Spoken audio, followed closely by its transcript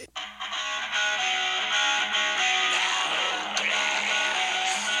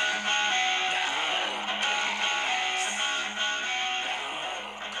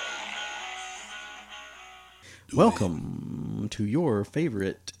Welcome to your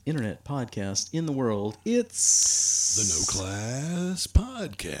favorite internet podcast in the world. It's The No Class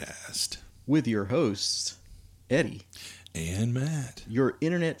Podcast with your hosts, Eddie, and Matt, your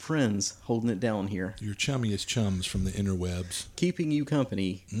internet friends holding it down here, your chummiest chums from the interwebs, keeping you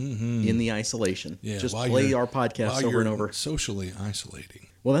company in the isolation. Yeah, Just while play you're- our podcast while over and you're over. socially isolating.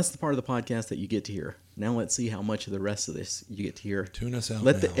 Well, that's the part of the podcast that you get to hear. Now let's see how much of the rest of this you get to hear. Tune us out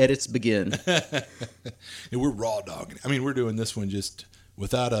Let now. the edits begin. And we're raw dogging. I mean, we're doing this one just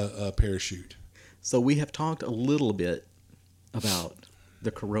without a parachute. So we have talked a little bit about the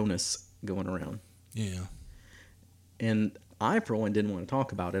coronas going around. Yeah. And I, for one, didn't want to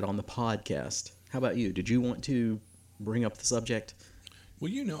talk about it on the podcast. How about you? Did you want to bring up the subject? Well,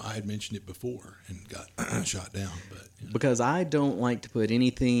 you know, I had mentioned it before and got shot down, but Because I don't like to put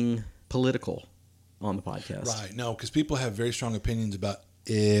anything political on the podcast. right. No, because people have very strong opinions about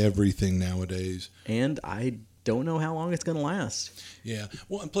everything nowadays. And I don't know how long it's going to last. Yeah.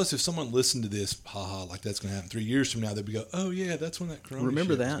 Well, and plus, if someone listened to this, like that's going to happen 3 years from now, they'd be go, oh, yeah, that's when that corona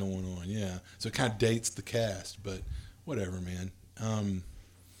Remember shit was that. going on. Yeah. So it kind of dates the cast, but whatever, man.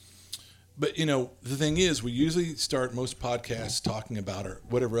 But, you know, the thing is, we usually start most podcasts talking about our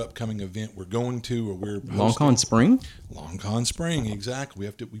whatever upcoming event we're going to or we're hosting. Long Con Spring? Long Con Spring, exactly.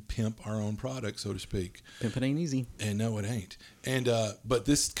 We pimp our own product, so to speak. Pimpin' ain't easy. And no, it ain't. And but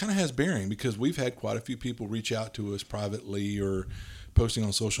this kind of has bearing because we've had quite a few people reach out to us privately or posting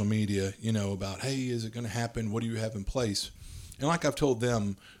on social media, you know, about, hey, is it going to happen? What do you have in place? And like I've told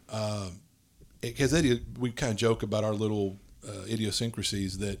them, because we kind of joke about our little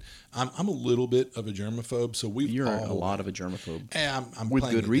idiosyncrasies that I'm a little bit of a germaphobe, so You're a lot of a germaphobe. I'm With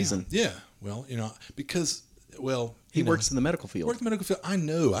playing good it reason. down. Yeah, well, you know, because He works in the medical field. Work in the medical field. I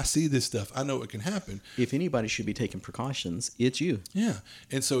know. I see this stuff. I know it can happen. If anybody should be taking precautions, it's you. Yeah,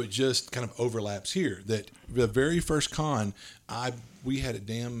 and so it just kind of overlaps here. That the very first con, we had a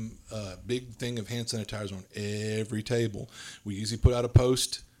damn big thing of hand sanitizer on every table. We usually put out a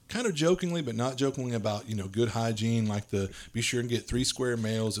post, kind of jokingly, but not jokingly, about good hygiene, like be sure and get 3 square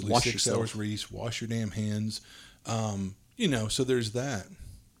meals at least Wash 6 yourself. hours reese. Wash your damn hands. So there's that.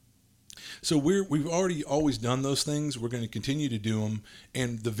 So we've already always done those things. We're going to continue to do them.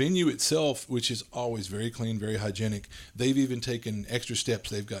 And the venue itself, which is always very clean, very hygienic, they've even taken extra steps.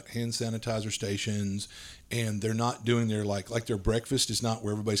 They've got hand sanitizer stations, and they're not doing their like their breakfast is not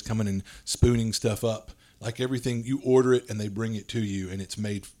where everybody's coming and spooning stuff up. Like everything, you order it and they bring it to you, and it's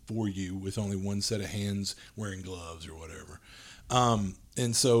made for you with only one set of hands wearing gloves or whatever.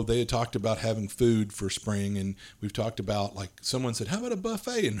 And so they had talked about having food for spring, and we've talked about, like, someone said, how about a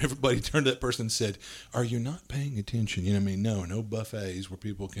buffet? And everybody turned to that person and said, are you not paying attention? You know what I mean? No buffets where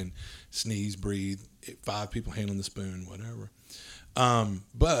people can sneeze, breathe, 5 people handling the spoon, whatever.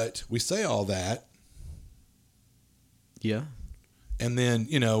 But we say all that. Yeah. And then,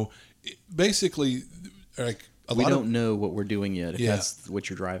 basically, like, We don't know what we're doing yet, if Yeah. that's what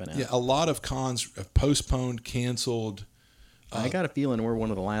you're driving at. Yeah, a lot of cons have postponed, canceled. I got a feeling we're one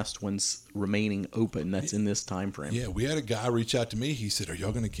of the last ones remaining open that's in this time frame. Yeah, we had a guy reach out to me. He said, are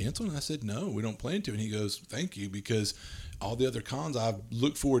y'all going to cancel? And I said, no, we don't plan to. And he goes, thank you, because all the other cons I've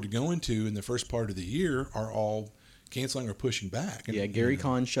looked forward to going to in the first part of the year are all canceling or pushing back. And, Yeah, Gary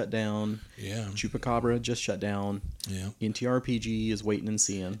Con shut down. Yeah. Chupacabra just shut down. Yeah. NTRPG is waiting and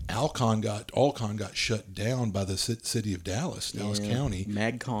seeing. Allcon got shut down by the city of Dallas County.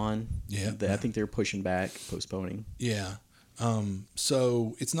 MagCon. Yeah. I think they're pushing back, postponing. Yeah.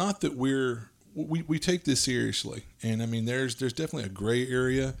 So it's not that we take this seriously. And I mean, there's definitely a gray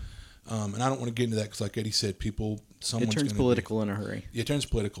area. And I don't want to get into that because, like Eddie said, It turns political in a hurry. Yeah, it turns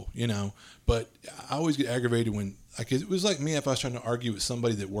political, But I always get aggravated when, like, it was like me if I was trying to argue with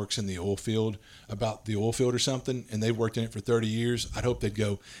somebody that works in the oil field about the oil field or something, and they've worked in it for 30 years. I'd hope they'd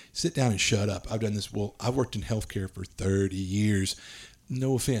go, sit down and shut up. I've done this. Well, I've worked in healthcare for 30 years.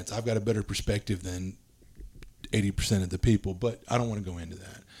 No offense. I've got a better perspective than 80% of the people, but I don't want to go into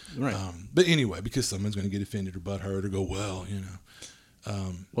that. Right. But anyway, because someone's going to get offended or butthurt or go, well,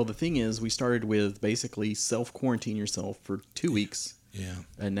 Well, the thing is, we started with basically self-quarantine yourself for 2 weeks. Yeah.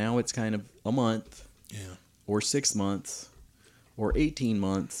 And now it's kind of a month. Yeah. Or 6 months. Or 18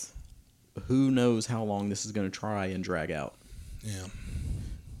 months. Who knows how long this is going to try and drag out. Yeah.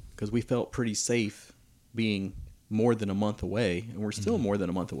 Because we felt pretty safe being more than a month away, and we're still more than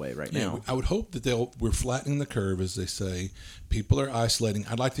a month away right now. I would hope that we're flattening the curve, as they say. People are isolating.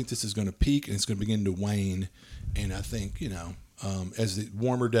 I'd like to think this is going to peak and it's going to begin to wane. And I think, as the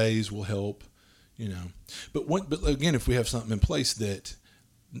warmer days will help, But again, if we have something in place that,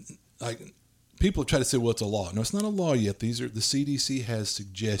 like, people try to say, well, it's a law. No, it's not a law yet. The CDC has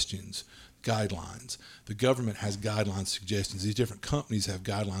suggestions. guidelines. The government has guidelines, suggestions. These different companies have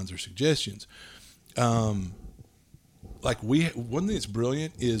guidelines or suggestions. One thing that's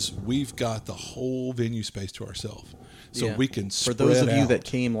brilliant is we've got the whole venue space to ourselves, so Yeah. we can For spread those of you out. that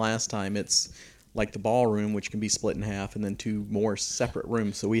came last time, it's like the ballroom, which can be split in half, and then 2 more separate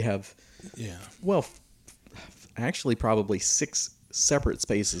rooms. So we have, Yeah. well, actually probably 6 separate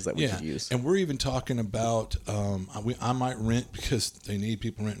spaces that we Yeah, could use. and we're even talking about I might rent, because they need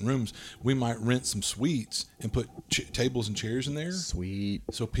people renting rooms. We might rent some suites and put tables and chairs in there, Sweet.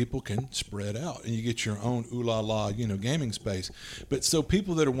 so people can spread out, and you get your own ooh la la, gaming space. But so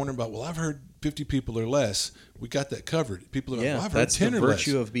people that are wondering about, well, I've heard 50 people or less, we got that covered. People that are, Yeah, well, I've heard that's the 10 or less.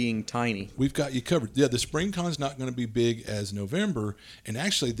 virtue of being tiny. We've got you covered. Yeah, the spring con's not going to be big as November, and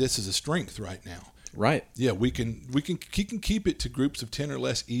actually this is a strength right now. Right. Yeah, we can keep it to groups of 10 or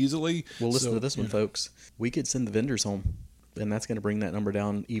less easily. Well, listen So, to this one, folks. We could send the vendors home, and that's going to bring that number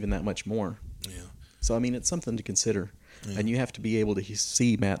down even that much more. Yeah. So, I mean, it's something to consider. Yeah. And you have to be able to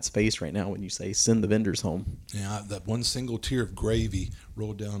see Matt's face right now when you say send the vendors home. Yeah, that one single tear of gravy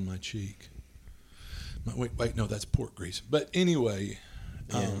rolled down my cheek. Wait, no, that's pork grease. But anyway,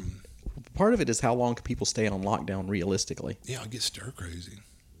 Yeah. Part of it is how long can people stay on lockdown realistically. I get stir crazy.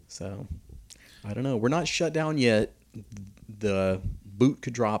 So, I don't know. We're not shut down yet. The boot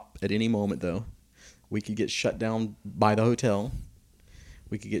could drop at any moment, though. We could get shut down by the hotel.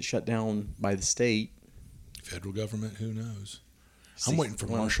 We could get shut down by the state. Federal government, who knows? See, I'm waiting for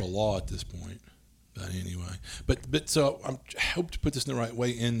well- martial law at this point. But anyway, but so I hope to put this in the right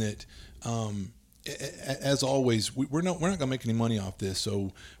way, in that, as always, we're not going to make any money off this.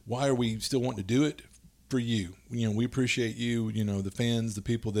 So why are we still wanting to do it? For you, we appreciate you. The fans, the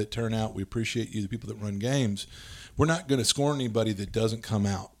people that turn out. We appreciate you, the people that run games. We're not going to scorn anybody that doesn't come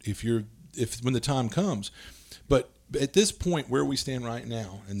out if when the time comes. But at this point, where we stand right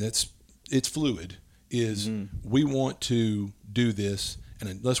now, and it's fluid, is we want to do this, and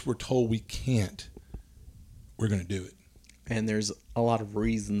unless we're told we can't, we're going to do it. And there's a lot of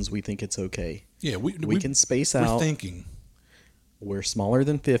reasons we think it's okay. Yeah, we can space We're out. thinking. We're smaller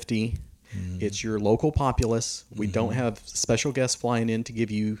than 50. It's your local populace. We don't have special guests flying in to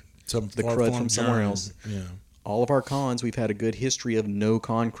give you Some the far-flung crud from somewhere germ. else. Yeah. All of our cons, we've had a good history of no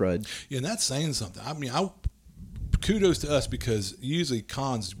con crud. Yeah, and that's saying something. I mean, kudos to us, because usually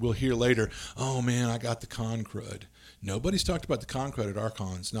cons we'll hear later, oh man, I got the con crud. Nobody's talked about the con crud at our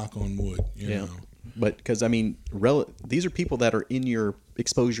cons, knock on wood. You know. But because, I mean, these are people that are in your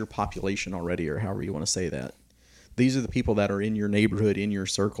exposure population already, or however you want to say that. These are the people that are in your neighborhood, in your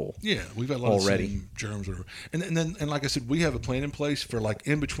circle. Yeah, we've got a lot already. of same germs, or and like I said, we have a plan in place for, like,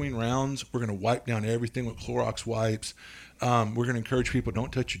 in between rounds. We're going to wipe down everything with Clorox wipes. We're going to encourage people,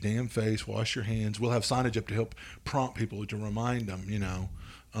 don't touch your damn face, wash your hands. We'll have signage up to help prompt people, to remind them.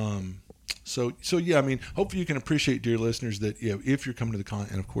 So yeah, I mean, hopefully you can appreciate, dear listeners, that if you're coming to the con,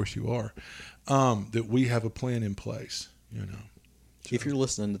 and of course you are, that we have a plan in place. If you're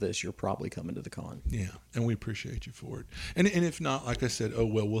listening to this, you're probably coming to the con. Yeah, and we appreciate you for it. And if not, like I said, oh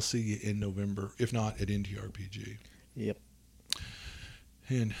well, we'll see you in November. If not, at NTRPG. Yep.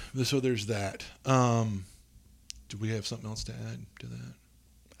 And so there's that. Do we have something else to add to that?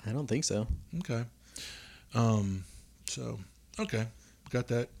 I don't think so. Okay. So okay, got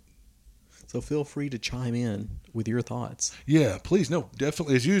that. So feel free to chime in with your thoughts. Yeah, please. No,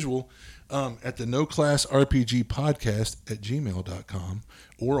 definitely, as usual, at the No Class RPG Podcast at gmail.com,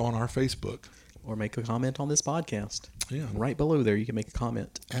 or on our Facebook. Or make a comment on this podcast. Yeah. Right below there, you can make a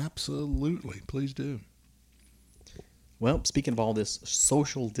comment. Absolutely. Please do. Well, speaking of all this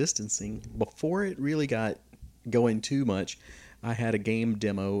social distancing, before it really got going too much, I had a game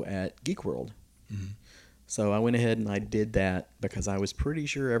demo at Geek World. Mm-hmm. So I went ahead and I did that because I was pretty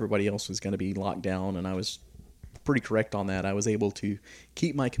sure everybody else was going to be locked down, and I was pretty correct on that. I was able to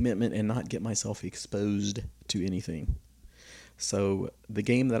keep my commitment and not get myself exposed to anything. So the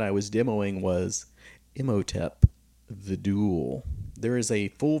game that I was demoing was Imhotep, The Duel. There is a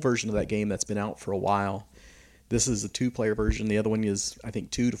full version of that game that's been out for a while. This is a 2-player version. The other one is, I think,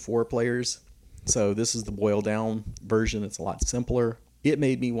 2 to 4 players. So this is the boiled down version. It's a lot simpler. It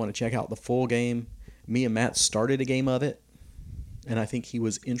made me want to check out the full game. Me and Matt started a game of it, and I think he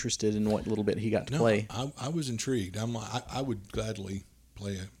was interested in what little bit he got to play. I was intrigued. I would gladly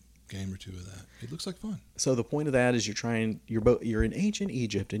play a game or two of that. It looks like fun. So the point of that is you're in ancient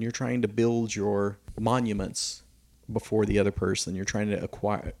Egypt, and you're trying to build your monuments before the other person. You're trying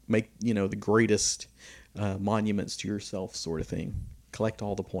to make the greatest monuments to yourself, sort of thing. Collect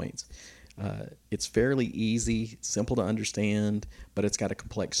all the points. It's fairly easy, simple to understand, but it's got a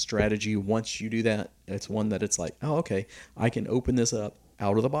complex strategy. Once you do that, it's one that it's like, oh, okay, I can open this up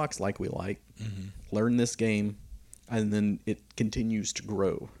out of the box like we like, learn this game, and then it continues to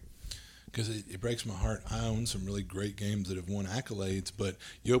grow. Because it breaks my heart. I own some really great games that have won accolades, but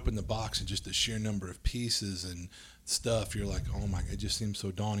you open the box and just the sheer number of pieces and stuff, you're like, oh my, it just seems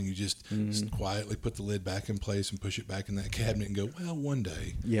so daunting. You just quietly put the lid back in place and push it back in that cabinet and go, well, one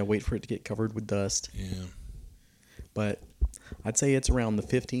day. Yeah, wait for it to get covered with dust. Yeah. But I'd say it's around the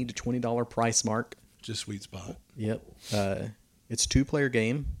 $15 to $20 price mark. Just sweet spot. Yep. It's a 2-player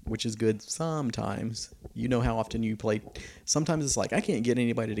game, which is good sometimes. You know how often you play. Sometimes it's like, I can't get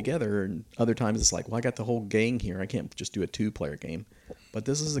anybody together. And other times it's like, well, I got the whole gang here. I can't just do a 2-player game. But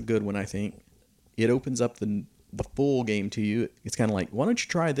this is a good one, I think. It opens up the full game to you. It's kind of like, why don't you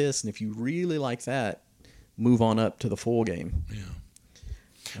try this? And if you really like that, move on up to the full game.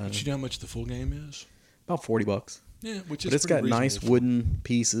 Yeah. But you know how much the full game is? About $40. Yeah, which But is it's got nice for wooden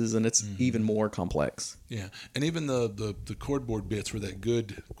pieces, and it's even more complex. Yeah, and even the cardboard bits were that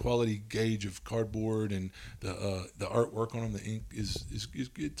good quality gauge of cardboard, and the artwork on them, the ink is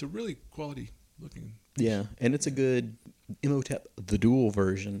it's a really quality looking. Yeah, and it's a good Imhotep the Duel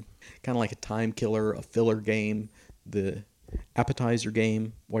version, kind of like a time killer, a filler game, the appetizer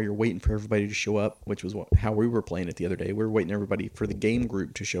game while you're waiting for everybody to show up, which was how we were playing it the other day. We were waiting everybody for the game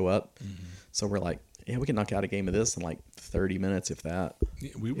group to show up, so we're like, yeah, we can knock out a game of this in like 30 minutes, if that.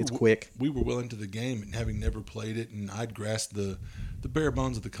 Yeah, it's quick. We were well into the game, and having never played it, and I'd grasped the bare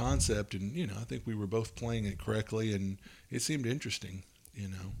bones of the concept, and I think we were both playing it correctly, and it seemed interesting,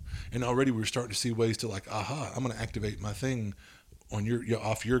 And already we were starting to see ways to like, aha, I'm going to activate my thing on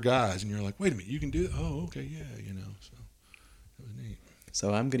off your guys, and you're like, wait a minute, you can do that? Oh, okay, yeah, So that was neat. So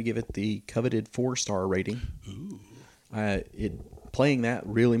I'm going to give it the coveted 4-star rating. Ooh. Playing that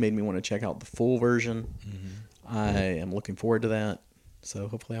really made me want to check out the full version. I am looking forward to that. So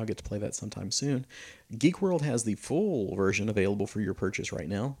hopefully I'll get to play that sometime soon. Geek World has the full version available for your purchase right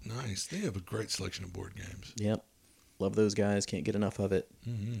now. Nice. They have a great selection of board games. Yep. Love those guys. Can't get enough of it.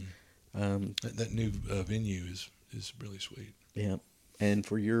 That new venue is really sweet. Yeah. And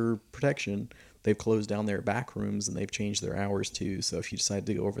for your protection, they've closed down their back rooms and they've changed their hours too. So if you decide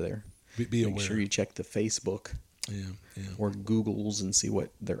to go over there, be make aware. sure you check the Facebook. Yeah. Or Google's and see what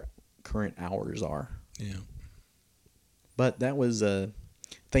their current hours are. Yeah. But that was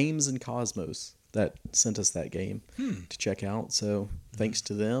Thames and Cosmos that sent us that game to check out. So thanks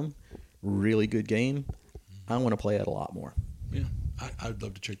to them, really good game. I want to play it a lot more. Yeah, I'd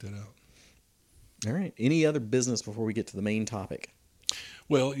love to check that out. All right. Any other business before we get to the main topic?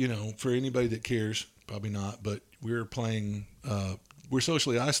 Well, for anybody that cares, probably not, but we're playing, we're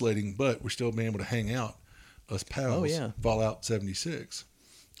socially isolating, but we're still being able to hang out. Us pals, oh, yeah. Fallout 76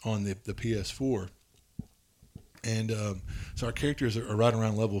 on the PS4. And so our characters are right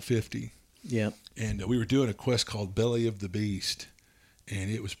around level 50. Yeah. And we were doing a quest called Belly of the Beast,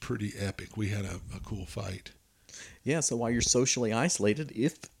 and it was pretty epic. We had a cool fight. Yeah, so while you're socially isolated,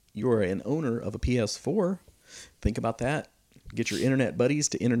 if you're an owner of a PS4, think about that. Get your internet buddies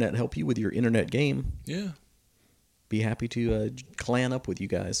to internet help you with your internet game. Yeah. Be happy to clan up with you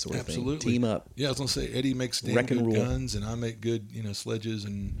guys, sort of Absolutely. thing. Team up. Yeah, I was going to say, Eddie makes damn good guns, and I make good, sledges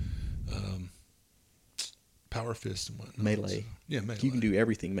and power fists and whatnot. Melee. So, yeah, melee. You can do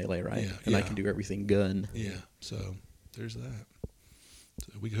everything melee, right? Yeah, and I can do everything gun. Yeah, so there's that.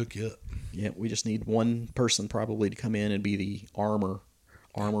 So we can hook you up. Yeah, we just need one person probably to come in and be the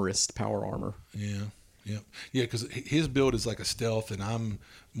armorist, power armor. Yeah. Yeah, because his build is like a stealth, and I'm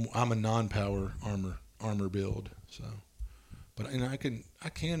a non-power armor build. So, but I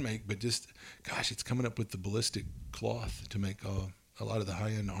can make, but just gosh, it's coming up with the ballistic cloth to make a lot of the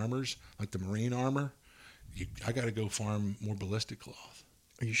high-end armors, like the marine armor. I got to go farm more ballistic cloth.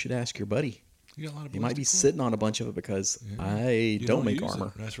 You should ask your buddy. You got a lot of. He might be cloth. sitting on a bunch of it because I don't make armor.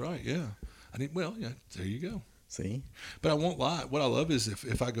 It. That's right. Yeah. Yeah. There you go. See. But I won't lie. What I love is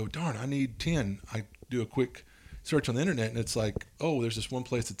if I go, darn, I need 10. I do a quick search on the internet, and it's like, oh, there's this one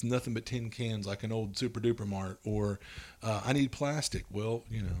place that's nothing but tin cans, like an old Super Duper Mart, or I need plastic. Well,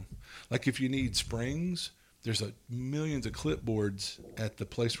 like if you need springs, there's millions of clipboards at the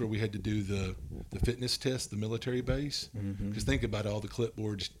place where we had to do the fitness test, the military base. Because think about all the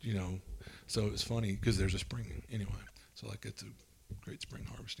clipboards, So it's funny because there's a spring anyway. So like it's a great spring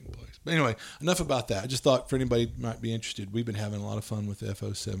harvesting place. But anyway, enough about that. I just thought for anybody who might be interested, we've been having a lot of fun with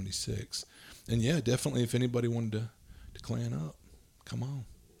FO76. And yeah, definitely if anybody wanted to clan up, come on.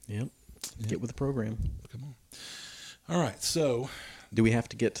 Yep. Get with the program. Come on. All right, so. Do we have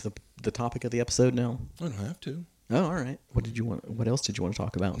to get to the topic of the episode now? I don't have to. Oh, all right. What else did you want to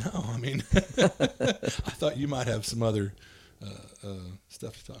talk about? No, I mean, I thought you might have some other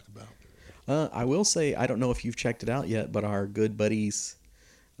stuff to talk about. I will say, I don't know if you've checked it out yet, but our good buddies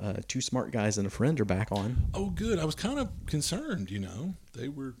Two Smart Guys and a Friend are back on. Oh, good. I was kind of concerned, They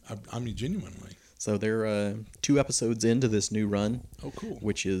were, I mean, genuinely. So they're 2 episodes into this new run. Oh, cool.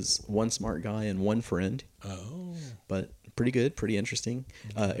 Which is one smart guy and one friend. Oh. But pretty good, pretty interesting.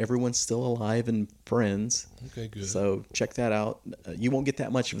 Everyone's still alive and friends. Okay, good. So check that out. You won't get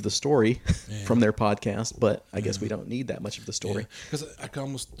that much of the story from their podcast, but I guess we don't need that much of the story. Because I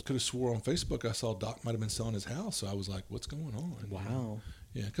almost could have swore on Facebook I saw Doc might have been selling his house, so I was like, what's going on? Wow.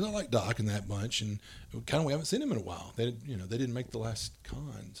 Yeah, because I like Doc and that bunch, and kind of we haven't seen him in a while. They didn't make the last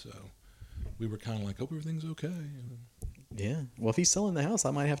con, so we were kind of like, hope everything's okay. Yeah. Well, if he's selling the house,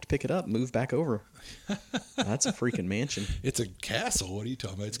 I might have to pick it up, move back over. That's a freaking mansion. It's a castle. What are you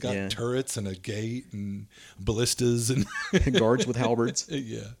talking about? It's got Yeah. turrets and a gate and ballistas and Guards with halberds.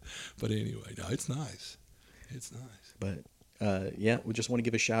 Yeah. But anyway, no, it's nice. It's nice. But we just want to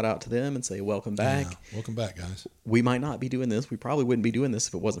give a shout out to them and say welcome back. Yeah. Welcome back, guys. We might not be doing this. We probably wouldn't be doing this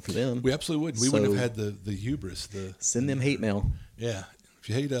if it wasn't for them. We absolutely wouldn't. We wouldn't have had the hubris. Send them hate mail. Yeah. If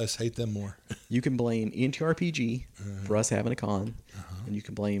you hate us, hate them more. You can blame NTRPG for us having a con, and you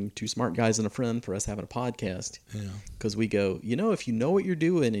can blame Two Smart Guys and a Friend for us having a podcast. Yeah. Because we go, if you know what you're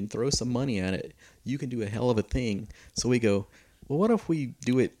doing and throw some money at it, you can do a hell of a thing. So we go, well, what if we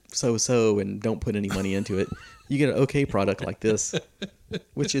do it so-so and don't put any money into it? You get an okay product like this,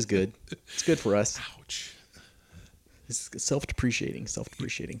 which is good. It's good for us. Ouch. It's self-depreciating.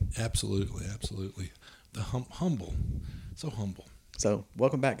 Absolutely, absolutely. The humble, so humble. So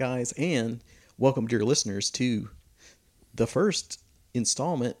welcome back, guys, and welcome, dear listeners, to the first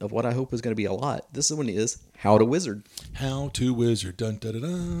installment of what I hope is going to be a lot. This one is How to Wizard. How to Wizard. Dun, da, da,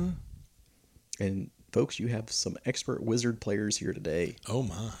 da. And folks, you have some expert wizard players here today. Oh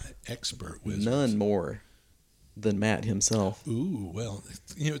my, expert wizards. None more than Matt himself. Ooh, well,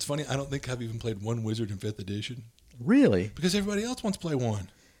 it's funny. I don't think I've even played one wizard in 5th edition. Really? Because everybody else wants to play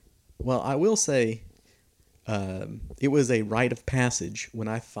one. Well, I will say it was a rite of passage when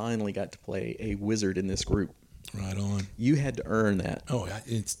I finally got to play a wizard in this group. Right on. You had to earn that. Oh,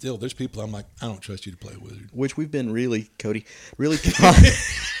 it's still, there's people I'm like, I don't trust you to play a wizard. Which we've been really, Cody, really kind.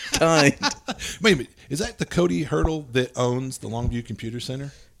 Wait a minute. Is that the Cody Hurdle that owns the Longview Computer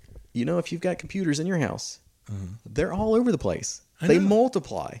Center? If you've got computers in your house, they're all over the place. I They know.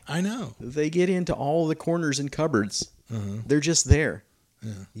 multiply. I know. They get into all the corners and cupboards. They're just there.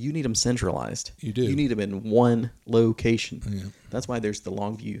 Yeah. You need them centralized. You do. You need them in one location. Yeah. That's why there's the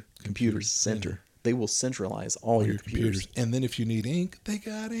Longview Computer Center. They will centralize all your computers. And then if you need ink, they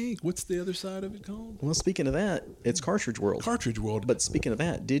got ink. What's the other side of it called? Well, speaking of that, it's Cartridge World. Cartridge World. But speaking of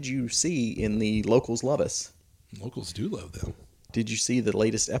that, did you see in the Locals Love Us? Locals do love them. Did you see the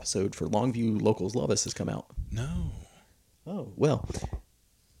latest episode for Longview Locals Love Us has come out? No. Oh, well,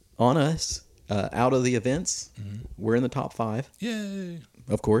 on us, out of the events, we're in the top 5. Yay.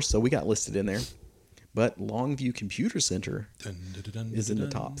 Of course, so we got listed in there. But Longview Computer Center Dun, dun, dun, dun, is in the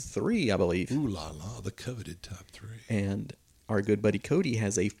dun. top 3, I believe. Ooh la la, the coveted top 3. And our good buddy Cody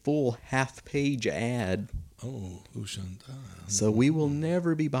has a full half-page ad. Oh, Ushanta. So we will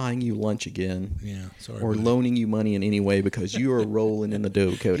never be buying you lunch again. Yeah, sorry. Or buddy. loaning you money in any way because you are rolling in the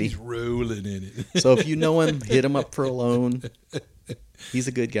dough, Cody. He's rolling in it. So if you know him, hit him up for a loan. He's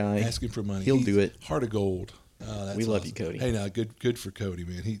a good guy. Asking for money. He'll He's do it. Heart of gold. Oh, that's We love awesome. you, Cody. Hey, now good for Cody,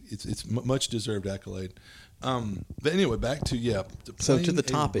 man. It's much deserved accolade. But anyway, back to So to playing the a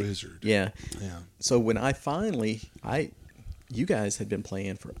topic. wizard. Yeah. Yeah. So when you guys had been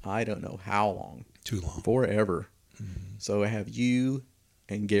playing for I don't know how long. Too long. Forever. So I have you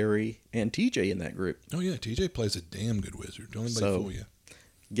and Gary and TJ in that group. Oh yeah, TJ plays a damn good wizard. Don't anybody So- fool you.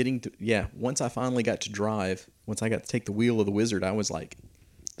 Once I finally got to drive, once I got to take the wheel of the wizard, I was like,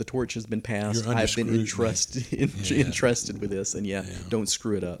 the torch has been passed. You're under I've been scrutiny. entrusted with this, and don't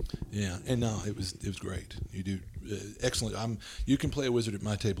screw it up. Yeah, and no, it was great. You do excellent. You can play a wizard at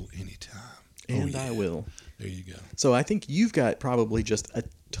my table anytime. And I will. There you go. So I think you've got probably just a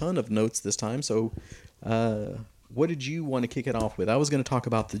ton of notes this time. So what did you want to kick it off with? I was going to talk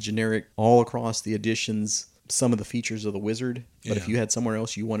about the generic all across the editions, some of the features of the wizard. But if Yeah. you had somewhere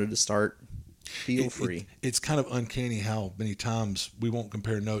else you wanted to start, feel free. It's kind of uncanny how many times we won't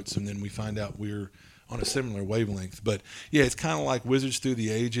compare notes and then we find out we're on a similar wavelength. But yeah, it's kind of like Wizards Through the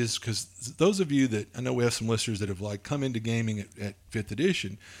Ages, because those of you that, I know we have some listeners that have like come into gaming at 5th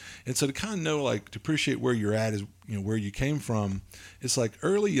edition. And so to kind of know, like, to appreciate where you're at is, where you came from. It's like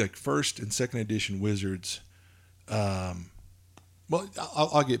early, like 1st and 2nd edition Wizards. Well,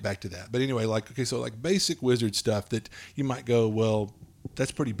 I'll get back to that. But anyway, like, okay, so like basic wizard stuff that you might go, well,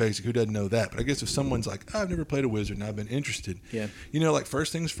 that's pretty basic. Who doesn't know that? But I guess if someone's like, I've never played a wizard and I've been interested, Yeah. like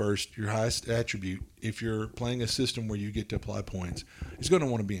first things first, your highest attribute, if you're playing a system where you get to apply points, is going to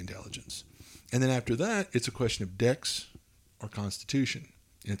want to be intelligence. And then after that, it's a question of dex or constitution.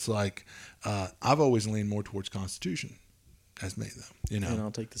 It's like, I've always leaned more towards constitution. That's me, though. And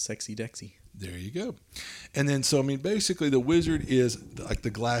I'll take the sexy Dexy. There you go. And then, so, I mean, basically the wizard is like the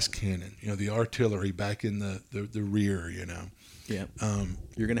glass cannon, the artillery back in the rear, Yeah.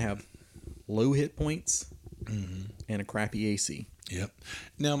 You're going to have low hit points and a crappy AC. Yep.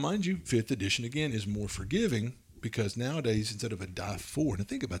 Now, mind you, 5th edition, again, is more forgiving because nowadays, instead of a die 4, and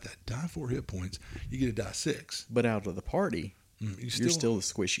think about that, die 4 hit points, you get a die 6. But out of the party, you're still the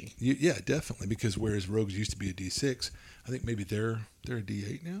squishy. Yeah, definitely, because whereas rogues used to be a D6, I think maybe they're a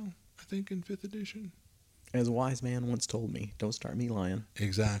D8 now, I think, in 5th edition. As a wise man once told me, don't start me lying.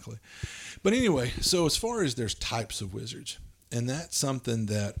 Exactly. But anyway, so as far as there's types of wizards, and that's something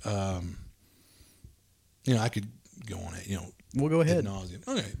that, I could go on it, We'll go ahead. ad nauseam.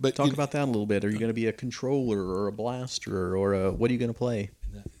 Okay, but Talk about that a little bit. Are you going to be a controller or a blaster or what are you going to play?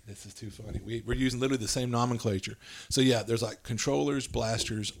 This is too funny. We're using literally the same nomenclature. So yeah, there's like controllers,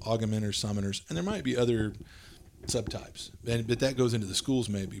 blasters, augmenters, summoners, and there might be other subtypes, but that goes into the schools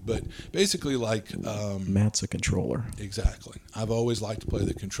maybe. But basically, like Matt's a controller. Exactly. I've always liked to play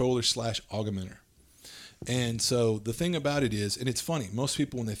the controller / augmenter. And so the thing about it is, and it's funny, most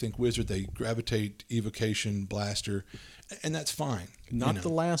people when they think wizard, they gravitate evocation, blaster, and that's fine. Not the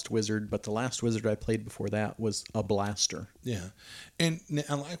last wizard, but the last wizard I played before that was a blaster. Yeah, and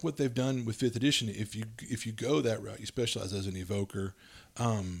I like what they've done with 5th edition. If you go that route, you specialize as an evoker.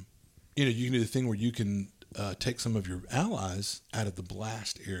 You can do the thing where you can take some of your allies out of the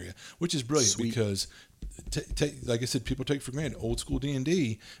blast area, which is brilliant. Sweet. Because like I said, people take for granted old school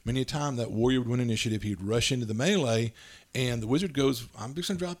D&D. Many a time that warrior would win initiative, he'd rush into the melee, and the wizard goes, "I'm just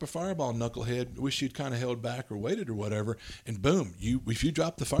gonna drop a fireball, knucklehead. Wish you'd kind of held back or waited or whatever." And boom, if you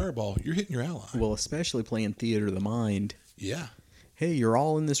drop the fireball, you're hitting your ally. Well, especially playing Theater of the Mind. Yeah. Hey, you're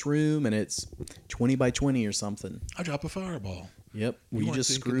all in this room, and it's 20 by 20 or something. I drop a fireball. Yep, you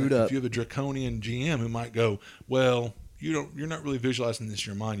just screwed up. If you have a draconian GM who might go, well, you're not really visualizing this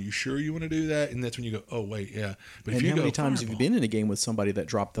in your mind. Are you sure you want to do that? And that's when you go, oh wait, yeah. But and if you how many times have you been in a game with somebody that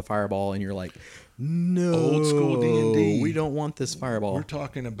dropped the fireball, and you're like, no, old school D&D, we don't want this fireball. We're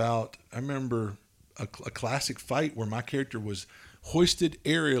talking about. I remember a classic fight where my character was hoisted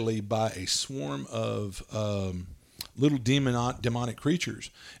aerially by a swarm of little demonic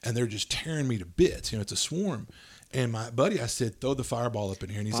creatures, and they're just tearing me to bits. It's a swarm. And my buddy, I said, throw the fireball up in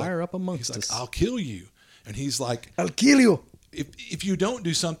here. And he's Fire like, up amongst us. I'll kill you. And he's like, I'll kill you. If you don't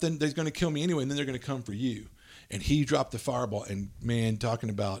do something, they're going to kill me anyway, and then they're going to come for you. And he dropped the fireball. And man, talking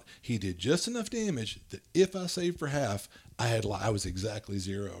about, he did just enough damage that if I saved for half, I was exactly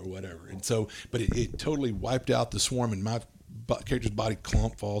 0 or whatever. And so, but it totally wiped out the swarm, and my character's body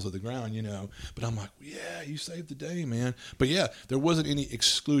clump falls to the ground, But I'm like, yeah, you saved the day, man. But yeah, there wasn't any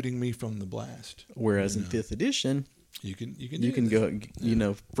excluding me from the blast. Whereas in 5th edition, you can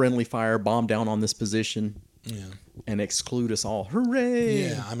go, friendly fire, bomb down on this position, and exclude us all. Hooray!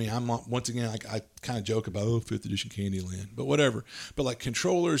 Yeah, I mean, I'm once again, I kind of joke about 5th edition Candyland, but whatever. But like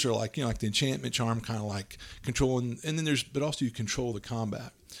controllers are like like the enchantment charm, kind of like controlling, and then but also you control the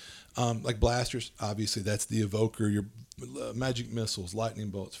combat. Like blasters, obviously that's the evoker, your magic missiles, lightning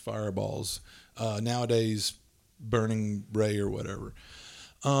bolts, fireballs, nowadays burning ray or whatever.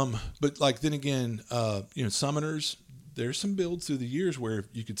 But like then again, summoners, there's some builds through the years where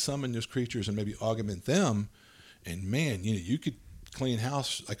you could summon those creatures and maybe augment them, and man, you could clean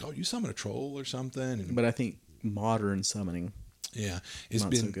house, like, oh, you summon a troll or something. But I think modern summoning, it's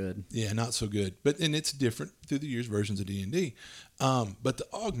not so good. Yeah, not so good. And it's different through the years, versions of D&D. But the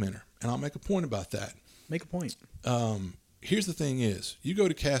augmenter, and I'll make a point about that. Make a point. Here's the thing is, you go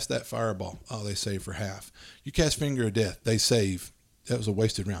to cast that fireball, oh, they save for half. You cast Finger of Death, they save. That was a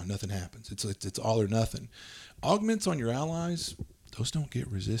wasted round. Nothing happens. It's all or nothing. Augments on your allies, those don't get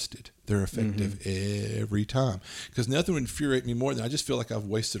resisted. They're effective every time. Because nothing would infuriate me more than I just feel like I've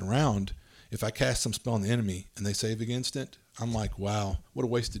wasted a round. If I cast some spell on the enemy and they save against it, I'm like, wow, what a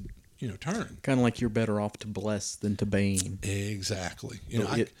wasted turn. Kind of like you're better off to bless than to bane. Exactly.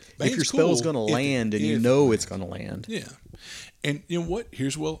 If your spell is going to land and it's going to land. Yeah. And you know what?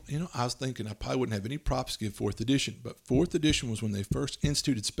 I was thinking I probably wouldn't have any props to give 4th edition, but 4th edition was when they first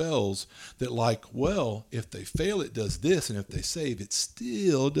instituted spells that if they fail, it does this, and if they save, it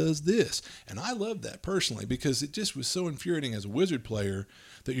still does this. And I love that personally because it just was so infuriating as a wizard player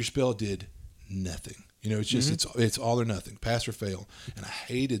that your spell did nothing. It's just it's all or nothing, pass or fail, and I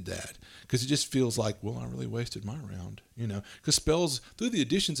hated that because it just feels like, well, I really wasted my round. Because spells through the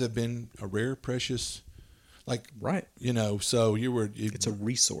editions have been a rare, precious, like Right. So It's a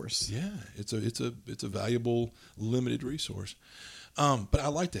resource. yeah, it's a valuable limited resource. But I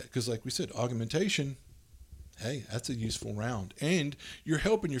like that because, like we said, augmentation. Hey, that's a useful round, and you're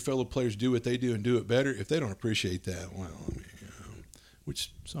helping your fellow players do what they do and do it better. If they don't appreciate that, well, I mean,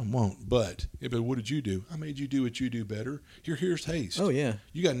 which some won't. But what did you do? I made you do what you do better. Here's haste. Oh, yeah.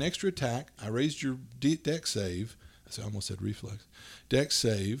 You got an extra attack. I raised your deck save. I almost said reflex. Deck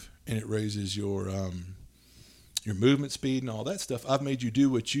save, and it raises your movement speed and all that stuff. I've made you do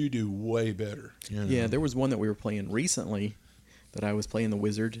what you do way better. Yeah, there was one that we were playing recently that I was playing the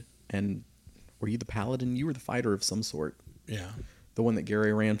wizard, and were you the paladin? You were the fighter of some sort. Yeah. The one that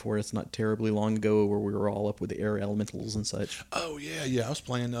Gary ran for us not terribly long ago, where we were all up with the air elementals and such. Oh yeah. I was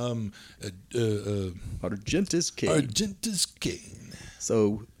playing Argentus King. Argentus King.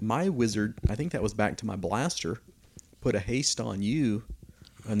 So my wizard, I think that was back to my blaster, put a haste on you,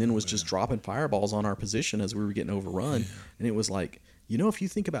 and then was just dropping fireballs on our position as we were getting overrun. Yeah. And it was like, if you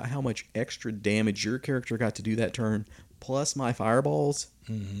think about how much extra damage your character got to do that turn, plus my fireballs,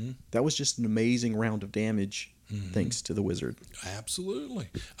 that was just an amazing round of damage. Thanks to the wizard. Absolutely.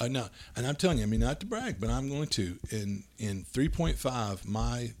 No, and I'm telling you, I mean, not to brag, but I'm going to. In 3.5,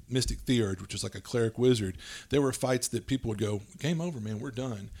 my Mystic Theurge, which is like a cleric wizard, there were fights that people would go, game over, man, we're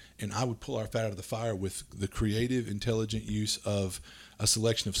done. And I would pull our fat out of the fire with the creative, intelligent use of a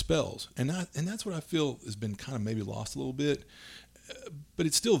selection of spells. And that's what I feel has been kind of maybe lost a little bit. But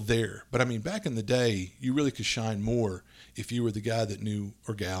it's still there. But I mean, back in the day, you really could shine more if you were the guy that knew,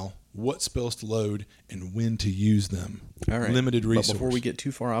 or gal, what spells to load and when to use them. All right. Limited resource. But before we get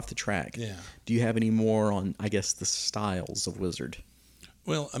too far off the track, do you have any more on, I guess, the styles of wizard?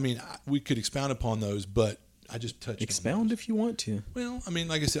 Well, I mean, we could expound upon those, but I just touched Expound on those. if you want to. Well, I mean,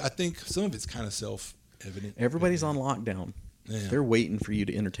 like I said, I think some of it's kind of self-evident. Everybody's on lockdown. Yeah. They're waiting for you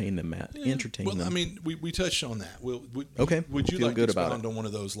to entertain them, Matt. Entertain them. Well, I mean, we touched on that. Okay. Would you Feel like good to about expound it. on one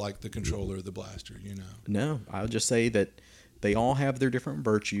of those, like the controller or the blaster, No, I'll just say that they all have their different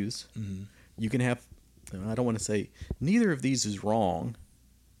virtues. Mm-hmm. You can have, I don't want to say, neither of these is wrong,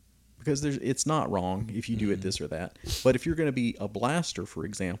 because it's not wrong if you do it this or that. But if you're going to be a blaster, for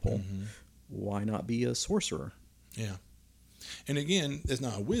example, why not be a sorcerer? Yeah. And again, it's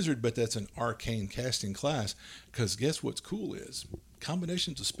not a wizard, but that's an arcane casting class, because guess what's cool is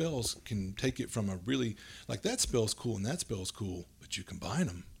combinations of spells can take it from a really, like that spell's cool and that spell's cool, but you combine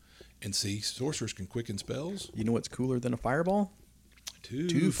them. And see, sorcerers can quicken spells. You know what's cooler than a fireball?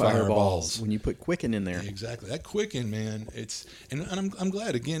 Two fireballs when you put quicken in there. Exactly. That quicken, man, and I'm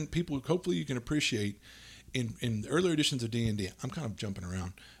glad, again, people, hopefully you can appreciate in the earlier editions of D&D, I'm kind of jumping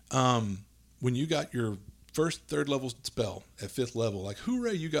around, when you got your first, third level spell at 5th level, like,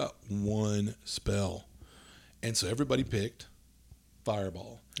 hooray, you got one spell. And so everybody picked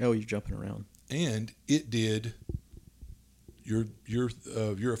Fireball. Oh, you're jumping around. And it did, you're a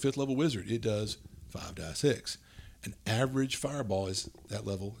 5th level wizard. It does 5d6. An average Fireball is that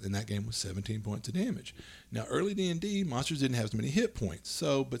level in that game was 17 points of damage. Now, early D&D, monsters didn't have as many hit points.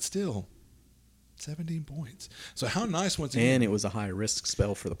 But still, 17 points. So how nice once again. And it was a high risk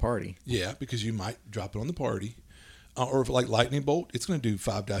spell for the party. Yeah, because you might drop it on the party. Or if like Lightning Bolt, it's going to do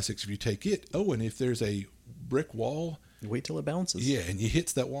 5d6 if you take it. Oh, and if there's a brick wall. Wait till it bounces. Yeah, and you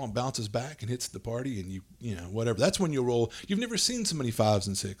hits that wall and bounces back and hits the party and you know, whatever. That's when you'll roll. You've never seen so many 5s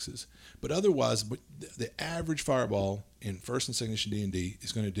and 6s. But otherwise, the average Fireball in 1st and 2nd edition D&D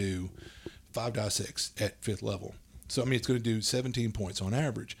is going to do 5d6 at 5th level. So, I mean, it's going to do 17 points on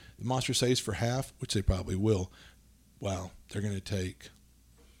average. The monster saves for half, which they probably will. Wow, they're going to take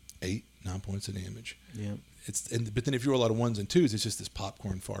 8, 9 points of damage. Yeah. But then if you roll a lot of 1s and 2s, it's just this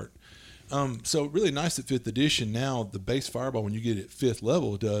popcorn fart. So really nice at 5th edition. Now the base Fireball, when you get it at 5th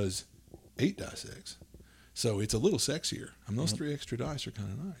level, does 8d6. So it's a little sexier. Those 3 extra dice are kind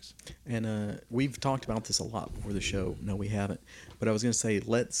of nice. And we've talked about this a lot before the show. No, we haven't. But I was going to say,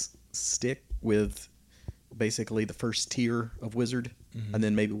 let's stick with basically the first tier of Wizard, and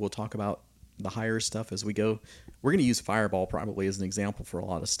then maybe we'll talk about the higher stuff as we go. We're going to use Fireball probably as an example for a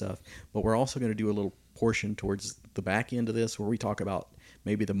lot of stuff, but we're also going to do a little portion towards the back end of this where we talk about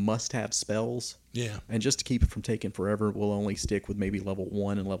maybe the must-have spells. Yeah. And just to keep it from taking forever, we'll only stick with maybe level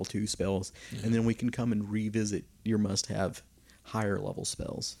 1 and level 2 spells, and then we can come and revisit your must-have higher level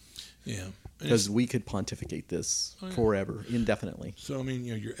spells. Yeah. Because we could pontificate this forever, indefinitely. So, I mean,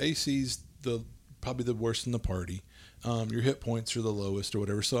 your AC's probably the worst in the party. your hit points are the lowest or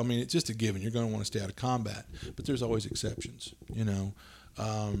whatever. So, I mean, it's just a given. You're going to want to stay out of combat. But there's always exceptions, you know.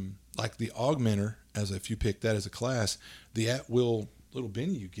 Like the Augmenter, if you pick that as a class, the at-will little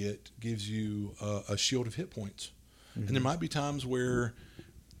Benny you get gives you a shield of hit points. Mm-hmm. And there might be times where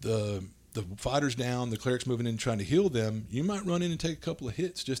the fighter's down, the cleric's moving in trying to heal them. You might run in and take a couple of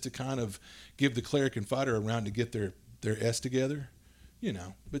hits just to kind of give the cleric and fighter a round to get their S together, you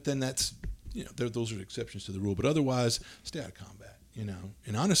know. But then that's, you know, those are exceptions to the rule. But otherwise, stay out of combat, you know.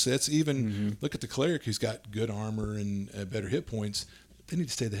 And honestly, that's even, look at the cleric who's got good armor and better hit points. They need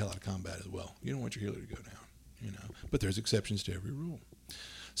to stay the hell out of combat as well. You don't want your healer to go down, you know. But there's exceptions to every rule.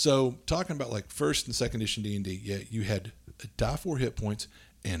 So talking about like first and second edition D&D, yeah, you had die 4 hit points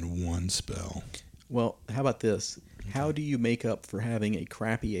and 1 spell. Well, how about this? Okay. How do you make up for having a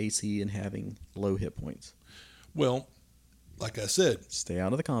crappy AC and having low hit points? Well, like I said, stay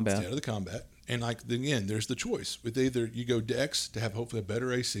out of the combat. Stay out of the combat. And like again, there's the choice. With either you go Dex to have hopefully a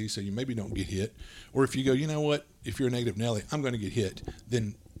better AC, so you maybe don't get hit, or if you go, you know what, if you're a negative Nelly, I'm going to get hit,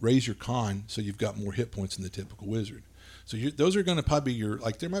 then raise your con so you've got more hit points than the typical wizard. So those are going to probably be your,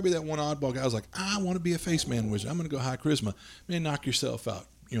 like there might be that one oddball guy who's like, I want to be a face man wizard. I'm going to go high charisma. Man, knock yourself out.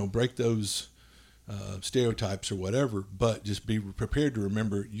 You know, break those stereotypes or whatever, but just be prepared to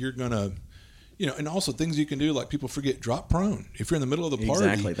remember you're going to, you know, and also things you can do, like people forget, drop prone. If you're in the middle of the party,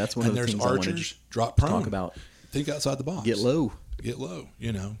 exactly. That's one of the things archers, I wanted to drop prone. Talk about. Think outside the box. Get low,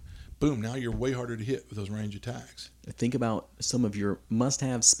 you know. Boom, now you're way harder to hit with those range attacks. Think about some of your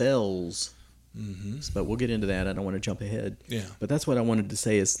must-have spells. Mm-hmm. But we'll get into that. I don't want to jump ahead. Yeah. But that's what I wanted to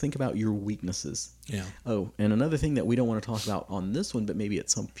say is think about your weaknesses. Yeah. Oh, and another thing that we don't want to talk about on this one, but maybe at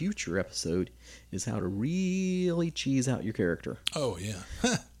some future episode, is how to really cheese out your character. Oh,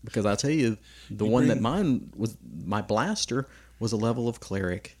 yeah. Because I'll tell you, that mine was, my blaster was a level of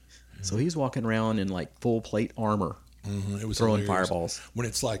cleric. Yeah. So he's walking around in like full plate armor. Mm-hmm. It was throwing hilarious. fireballs. When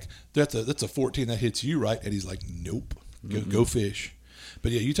it's like, that's a 14 that hits you, right? And he's like, nope, go fish.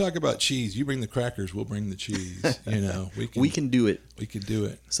 But yeah, you talk about cheese. You bring the crackers, we'll bring the cheese. You know, we can do it. We can do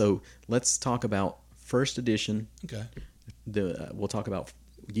it. So let's talk about first edition. Okay. We'll talk about,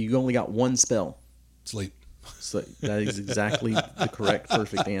 you only got 1 spell. Sleep. So that is exactly the correct,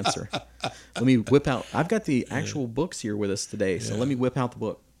 perfect answer. Let me whip out. I've got the actual books here with us today, so let me whip out the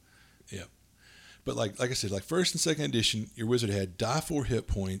book. Yeah. But like I said, like first and second edition, your wizard had die 4 hit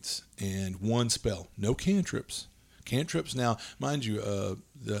points and 1 spell. No cantrips. Cantrips now, mind you,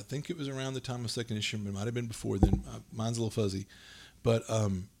 I think it was around the time of second edition, but it might have been before then. Mine's a little fuzzy. But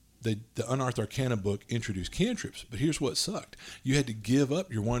the Unearthed Arcana book introduced cantrips. But here's what sucked. You had to give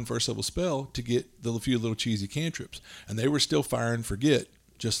up your 1 first level spell to get the few little cheesy cantrips. And they were still fire and forget,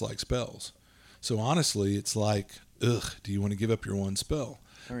 just like spells. So honestly, it's like, ugh, do you want to give up your 1 spell?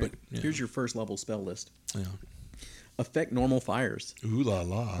 All right, here's your first level spell list. Yeah. Affect normal fires. Ooh la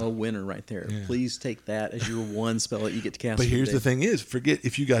la. A winner right there. Yeah. Please take that as your 1 spell that you get to cast. But here's the thing is, forget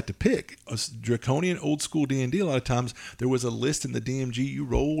if you got to pick. A draconian old school D&D, a lot of times there was a list in the DMG you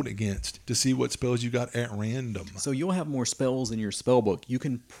rolled against to see what spells you got at random. So you'll have more spells in your spell book. You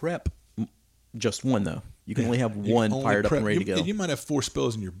can prep just 1 though. You can only have 1 fired up and ready to go. You might have 4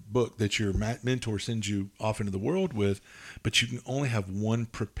 spells in your book that your mentor sends you off into the world with, but you can only have 1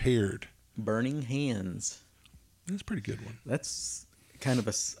 prepared. Burning Hands. That's a pretty good one. That's kind of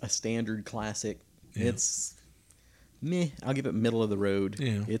a standard classic. Yeah. It's meh. I'll give it middle of the road.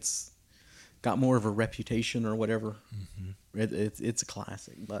 Yeah. It's got more of a reputation or whatever. Mm-hmm. It's a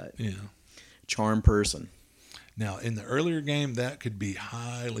classic, but Charm Person. Now, in the earlier game, that could be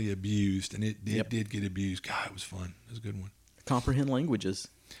highly abused, and it did get abused. God, it was fun. It was a good one. Comprehend languages.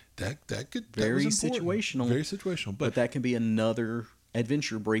 That could very was situational. Very situational, but that can be another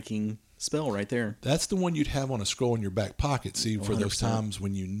adventure-breaking spell right there. That's the one you'd have on a scroll in your back pocket, see, 100%. For those times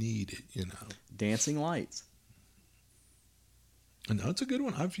when you need it, you know. Dancing Lights. No, it's a good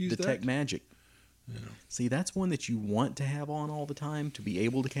one. I've used Detect that. Magic. Yeah. See, that's one that you want to have on all the time to be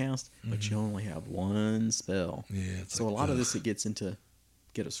able to cast, but you only have 1 spell. Yeah. So like, a lot of this, it gets into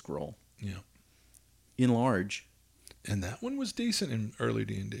get a scroll. Yeah. Enlarge. And that one was decent in early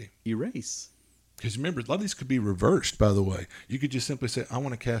D&D. Erase. Because remember, a lot of these could be reversed, by the way. You could just simply say, I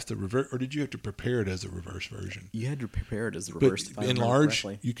want to cast a reverse, or did you have to prepare it as a reverse version? You had to prepare it as a reverse. But enlarge,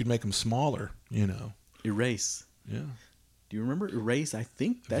 you could make them smaller, you know. Erase. Yeah. Do you remember Erase? I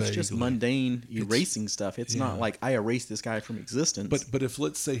think that's just mundane erasing stuff. It's not like I erased this guy from existence. But if,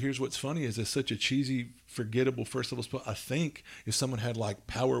 let's say, here's what's funny is it's such a cheesy, forgettable first level spell. I think if someone had like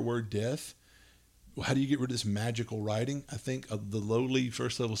power word death, how do you get rid of this magical writing? I think the lowly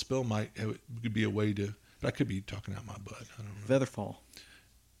first level spell could be a way to, but I could be talking out my butt. I don't know. Featherfall.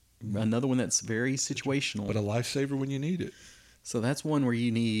 Another one that's very situational. but a lifesaver when you need it. So that's one where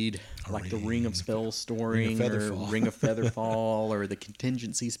you need A like the Ring of Spell Storing or Featherfall. Ring of Featherfall or the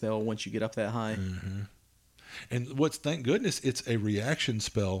contingency spell once you get up that high. And thank goodness it's a reaction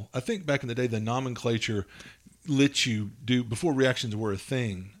spell. I think back in the day, the nomenclature let you do, before reactions were a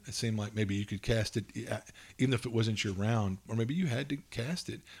thing, it seemed like maybe you could cast it even if it wasn't your round, or maybe you had to cast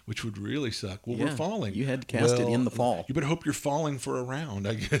it, which would really suck. Well, Yeah, we're falling. you had to cast it in the fall. You better hope you're falling for a round,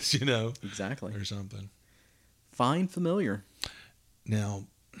 I guess, Exactly. or something. Find familiar. Now,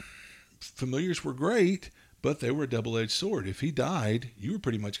 familiars were great, but they were a double-edged sword. If he died, you were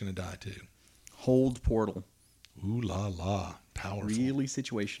pretty much going to die too. Hold portal. Ooh la la, powerful. Really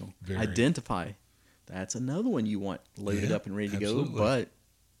situational. Very. Identify. That's another one you want loaded Yeah, up and ready to absolutely. go. But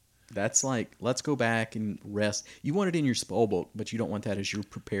that's like, let's go back and rest. You want it in your spell book, but you don't want that as your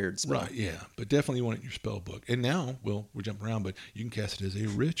prepared spell. Right, yeah, but definitely you want it in your spell book. And now, well, we're jumping around, but you can cast it as a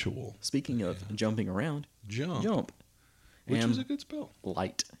ritual. Speaking of jumping around, Jump, which and was a good spell.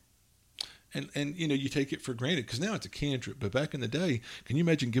 light. And you take it for granted because now it's a cantrip. But back in the day, can you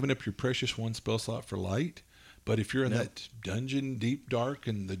imagine giving up your precious one spell slot for light? But if you're in No. that dungeon deep dark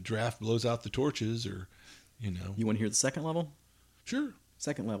and the draft blows out the torches, or You want to hear the second level? sure,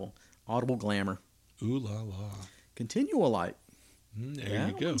 Second level, audible glamour. ooh la la. Continual light. There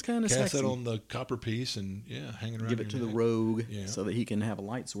That you go. one's kinda Cast sexy. that on the copper piece and hanging around. Give it to your the neck rogue Yeah. so that he can have a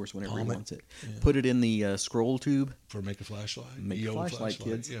light source whenever Palm he it. wants it. Yeah. Put it in the scroll tube. for make a flashlight. Make a EO flashlight,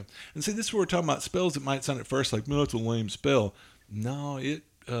 kids. Yeah. And see, this is where we're talking about spells that might sound at first like, no, that's a lame spell. No, it.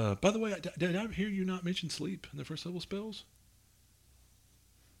 By the way, did I hear you not mention sleep in the first level spells?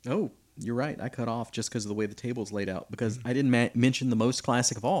 Oh, you're right. I cut off just because of the way the table's laid out because I didn't mention the most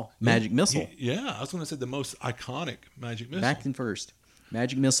classic of all, Magic Missile. Yeah, I was going to say the most iconic magic missile. Back in first.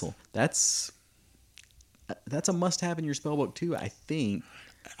 Magic Missile. That's a must-have in your spellbook too, I think.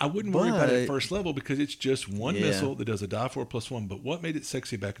 I wouldn't worry about it at But- first level because it's just one Yeah. missile that does a die 4+1. But what made it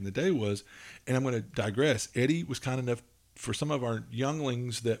sexy back in the day was, and I'm going to digress, Eddie was kind enough for some of our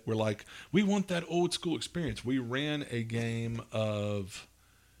younglings that were like, we want that old school experience. Eddie ran a game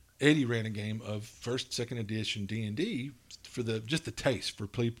of first, second edition D&D for just the taste for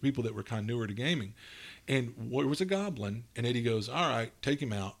people that were kind of newer to gaming. And there was a goblin, and Eddie goes, all right, take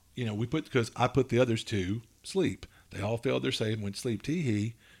him out. Because I put the others to sleep. They all failed their save and went to sleep.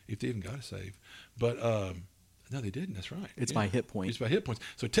 Tee-hee, if they even got a save. But no, they didn't. That's right. It's by hit point. It's by hit points.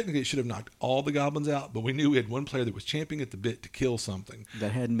 So technically it should have knocked all the goblins out, but we knew we had one player that was champing at the bit to kill something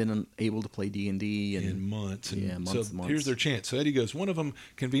That hadn't been able to play D&D in and months. And yeah, months so and months. here's their chance. So Eddie goes, one of them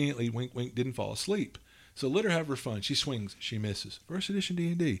conveniently, wink, wink, didn't fall asleep. So let her have her fun. She swings. She misses. First edition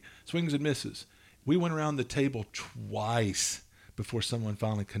D&D. Swings and misses. We went around the table twice before someone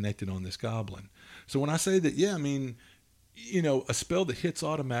finally connected on this goblin. So when I say that, yeah, I mean, a spell that hits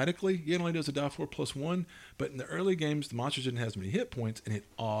automatically, it only does a die 4+1, but in the early games, the monsters didn't have as many hit points, and it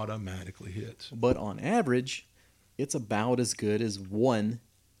automatically hits. But on average, it's about as good as one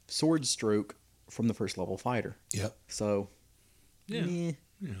sword stroke from the first level fighter. Yep. So, Yeah. meh.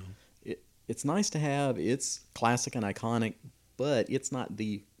 You know. It's nice to have. It's classic and iconic, but it's not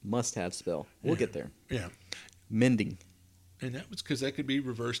the must-have spell. We'll Yeah. get there. Yeah. Mending. And that was because that could be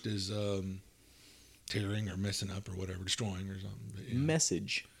reversed as tearing or messing up or whatever, destroying or something. But, yeah.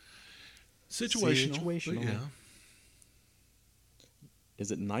 Message. Situational. but Situational. yeah.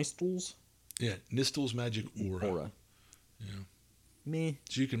 Is it Nistles? Yeah. Nistel's magic aura. Yeah. Meh.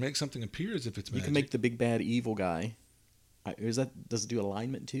 So you can make something appear as if it's You magic. can make the big bad evil guy. Does it do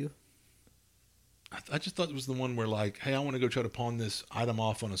alignment too? I just thought it was the one where, like, hey, I want to go try to pawn this item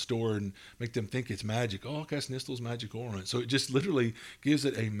off on a store and make them think it's magic. Oh, I'll cast Nistel's magic aura on it. So it just literally gives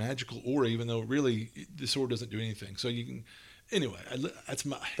it a magical aura, even though really the sword doesn't do anything. So you can, anyway, it's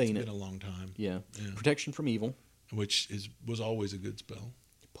Feign been it. a long time. Yeah. Yeah. Protection from evil. Which was always a good spell.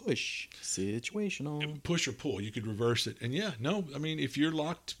 Push. Situational. Push or pull, you could reverse it. And yeah, no, I mean, if you're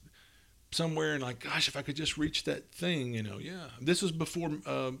locked somewhere and like, gosh, if I could just reach that thing, yeah. This was before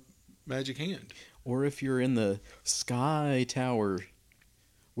Magic Hand. Or if you're in the sky tower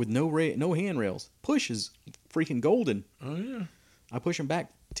with no handrails, push is freaking golden. Oh yeah, I push them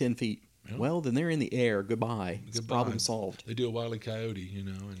back 10 feet. Yeah. Well, then they're in the air. Goodbye. It's Goodbye. problem solved. they do a Wile E. Coyote,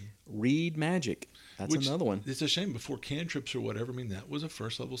 and Read magic. That's which, another one. It's a shame before cantrips or whatever. I mean, that was a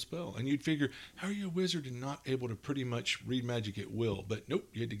first level spell, and you'd figure, how are you a wizard and not able to pretty much read magic at will? But nope,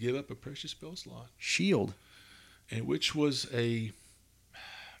 you had to give up a precious spell slot, Shield. and which was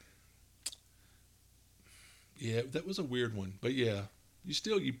yeah, that was a weird one. But yeah,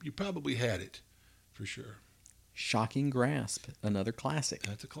 you probably had it for sure. Shocking grasp. Another classic.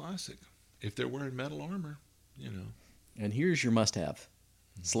 That's a classic. If they're wearing metal armor, And here's your must-have.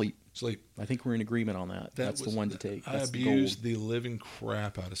 Sleep. Sleep. I think we're in agreement on that. That's the one to take. I That's the abused gold. the living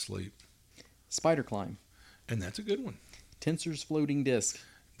crap out of sleep. Spider climb. And that's a good one. Tensor's floating disc.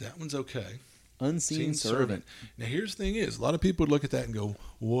 That one's okay. Unseen servant. Now, here's the thing is, a lot of people would look at that and go,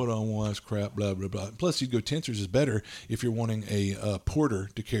 what on wise crap, blah, blah, blah. Plus, you'd go Tensors is better if you're wanting a porter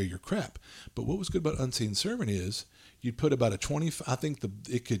to carry your crap. But what was good about Unseen Servant is you'd put about a 20, I think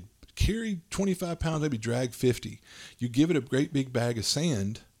it could carry 25 pounds, maybe drag 50. You give it a great big bag of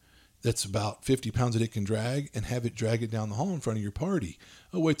sand that's about 50 pounds that it can drag and have it drag it down the hall in front of your party.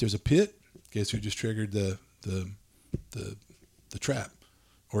 Oh, wait, there's a pit. Guess who just triggered the trap?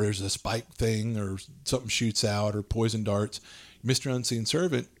 Or there's a spike thing, or something shoots out, or poison darts. Mr. Unseen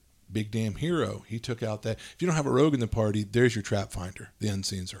Servant, big damn hero. He took out that. If you don't have a rogue in the party, there's your trap finder, the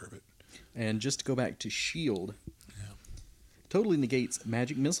Unseen Servant. And just to go back to shield, Yeah. totally negates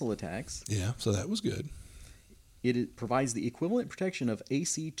magic missile attacks. Yeah, so that was good. It provides the equivalent protection of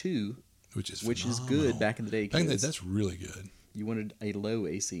AC2, Which is good back in the day. Back in the day, Kids. that's really good. You wanted a low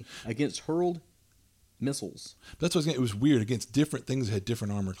AC against hurled missiles. That's what I was getting. It was weird against different things that had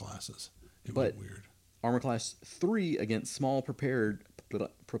different armor classes. It But- was weird. Armor class 3 against small propelled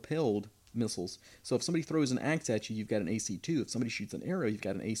missiles. So if somebody throws an axe at you, you've got an AC2. If somebody shoots an arrow, you've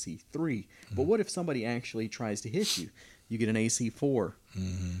got an AC3. But what if somebody actually tries to hit you? You get an AC4.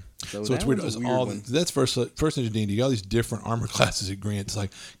 Mm-hmm. So So it's that weird. was a It's weird all one. that's first into D&D. All these different armor classes it grants. It's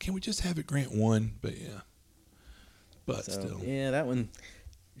like, can we just have it grant one? But yeah. But So, still. yeah, that one.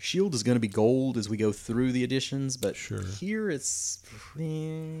 Shield is going to be gold as we go through the editions, but Sure. here it's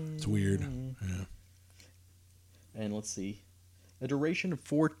It's weird. Yeah. And let's see, a duration of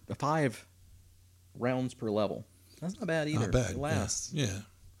 5 rounds per level. That's not bad either. Not bad. It lasts. Yeah.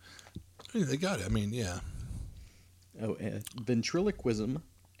 I mean, they got it. I mean, yeah. Oh, ventriloquism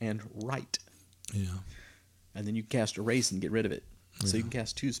and right, Yeah. and then you cast erase and get rid of it. So you can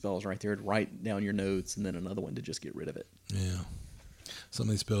cast 2 spells right there to write down your notes, and then another one to just get rid of it. Yeah. Some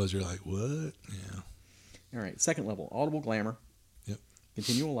of these spells you're like, what? Yeah. All right, second level, audible glamour. Yep.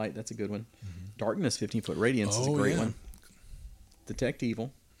 Continual light, that's a good one. Darkness, 15-foot radiance is a Oh, great yeah. one. Detect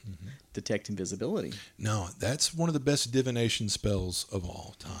evil. Detect invisibility. No, that's one of the best divination spells of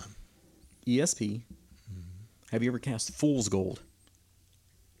all time. ESP. Have you ever cast Fool's Gold?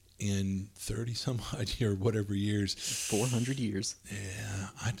 In 30 some odd year, whatever years. 400 years.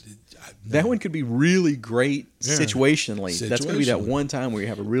 Yeah. That one could be really great Yeah. situationally. That's going to be that Situationally. one time where you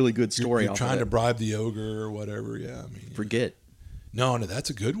have a really good story You're off trying of to it. bribe the ogre or whatever. Yeah. I mean, Forget. no, that's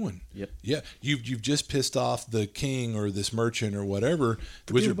a good one. Yep. Yeah. You've just pissed off the king or this merchant or whatever.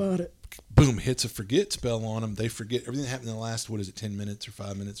 The Forget wizard, about it. boom, hits a forget spell on them. They forget everything that happened in the last, 10 minutes or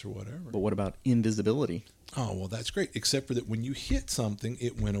 5 minutes or whatever. But what about invisibility? Oh, well, that's great. Except for that when you hit something,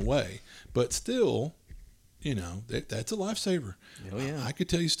 it went away. But still, that's a lifesaver. Oh, yeah. I could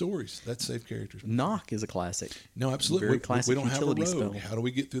tell you stories. That's safe characters. Knock is a classic. No, absolutely. Very We classic don't have a rogue. utility spell. How do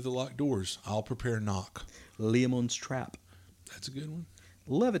we get through the locked doors? I'll prepare knock. Leomon's Trap. That's a good one.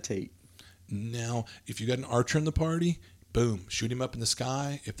 Levitate. Now, if you got an archer in the party, boom, shoot him up in the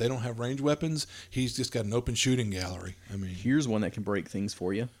sky. If they don't have ranged weapons, he's just got an open shooting gallery. I mean, Here's one that can break things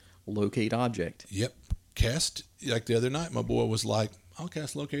for you. Locate object. yep. Cast like the other night, my boy was like, "I'll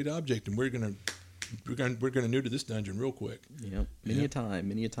cast locate object, and we're gonna neuter this dungeon real quick." Yep. Many a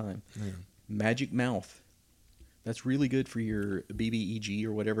time. Magic Mouth. That's really good for your BBEG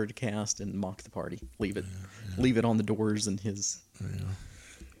or whatever to cast and mock the party. Leave it on the doors and his. Yeah.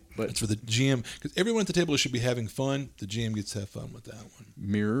 But It's for the GM, because everyone at the table should be having fun. The GM gets to have fun with that one.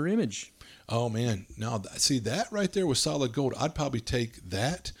 mirror image. Oh man, now see that right there was solid gold. I'd probably take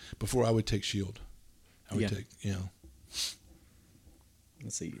that before I would take shield. I would Yeah. take,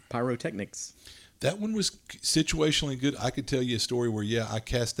 Let's see. Pyrotechnics. that one was situationally good. I could tell you a story where, I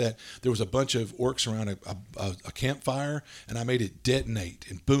cast that. There was a bunch of orcs around a campfire, and I made it detonate,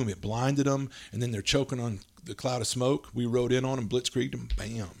 and boom, it blinded them, and then they're choking on the cloud of smoke. We rode in on them, blitzkrieged them,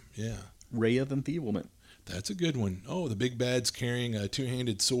 bam, yeah. Ray of enfeeblement. That's a good one. Oh, the big bad's carrying a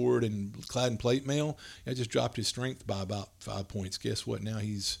 2-handed sword and clad in plate mail. I just dropped his strength by about 5 points. Guess what? Now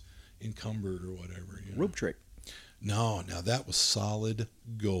he's encumbered or whatever. Rope trick. No, now that was solid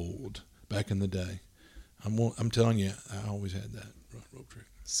gold back in the day. I'm telling you, I always had that rope trick.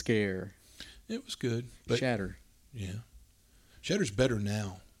 Scare. It was good, but Shatter. yeah, Shatter's better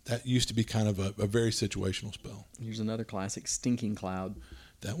now. That used to be kind of a very situational spell. Here's another classic. Stinking cloud.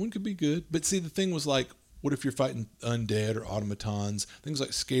 That one could be good, but see, the thing was like, what if you're fighting undead or automatons? Things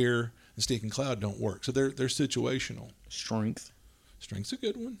like Scare and Stinking Cloud don't work, so they're situational. Strength. Strength's a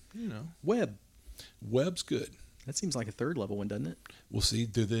good one, Web. Web's good. That seems like a third level one, doesn't it? We'll see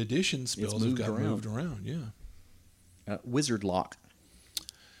through the addition spells have moved got around. moved around. Yeah, Wizard lock.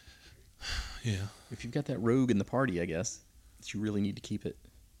 Yeah. If you've got that rogue in the party, I guess that you really need to keep it.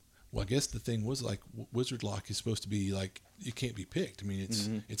 Well, I guess the thing was like Wizard Lock is supposed to be like you can't be picked. I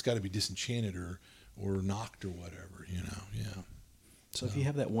mean, it's got to be disenchanted or knocked or whatever. Yeah. So if you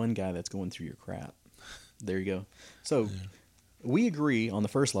have that one guy that's going through your crap, there you go. So we agree on the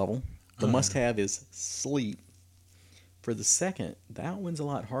first level. The must-have is sleep. For the second, that one's a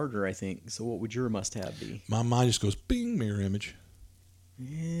lot harder, I think. So what would your must-have be? My mind just goes bing, mirror image.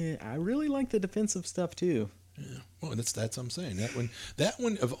 Yeah, I really like the defensive stuff too. Yeah. Well, that's what I'm saying. That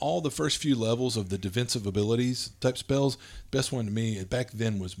one of all the first few levels of the defensive abilities type spells, best one to me back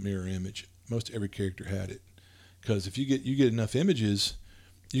then was mirror image. Most every character had it, because if you get enough images,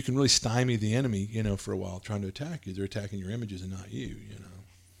 you can really stymie the enemy, for a while trying to attack you. They're attacking your images and not you,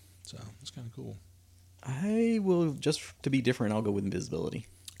 So it's kind of cool. I will, just to be different, I'll go with invisibility.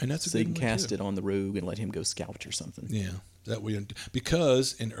 And that's a so good you can one cast too. it on the rogue and let him go scout or something. Yeah, that way,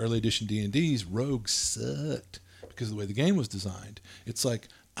 because in early edition D&Ds, rogues sucked because of the way the game was designed. It's like,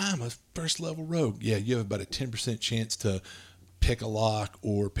 I'm a first level rogue. Yeah, you have about a 10% chance to pick a lock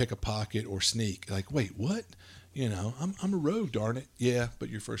or pick a pocket or sneak. Like, wait, what? I'm a rogue, darn it. Yeah, but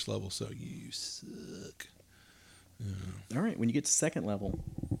you're first level, so you suck. Yeah. All right, when you get to second level,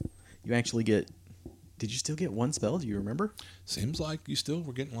 you actually get. Did you still get one spell? Do you remember? Seems like you still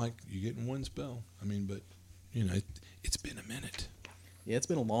were getting you're getting one spell. I mean, but it's been a minute. Yeah, it's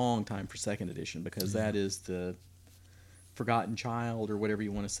been a long time for second edition because that is the Forgotten Child or whatever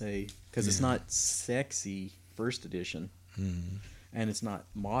you want to say. Because it's not sexy first edition, and it's not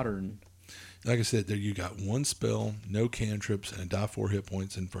modern. Like I said, there you got one spell, no cantrips, and die 4 hit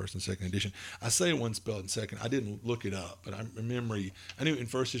points in first and second edition. I say one spell in second. I didn't look it up, but I knew in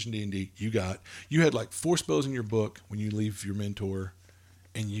first edition D&D you had like 4 spells in your book when you leave your mentor,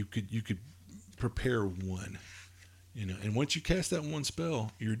 and you could prepare one, and once you cast that one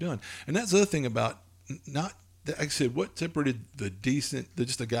spell, you're done. And that's the other thing about not. Like I said, what separated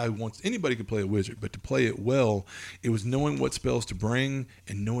just a guy who wants, anybody could play a wizard, but to play it well, it was knowing what spells to bring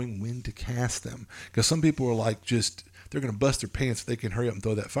and knowing when to cast them. Because some people are like, they're going to bust their pants if they can hurry up and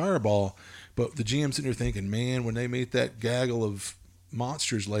throw that fireball. But the GM's sitting there thinking, man, when they meet that gaggle of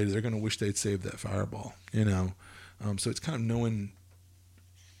monsters later, they're going to wish they'd saved that fireball, So it's kind of knowing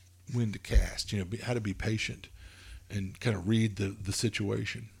when to cast, how to be patient and kind of read the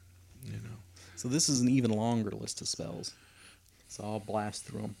situation, So this is an even longer list of spells. So I'll blast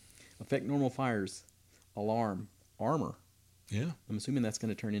through them. Affect normal fires, alarm, armor. Yeah. I'm assuming that's going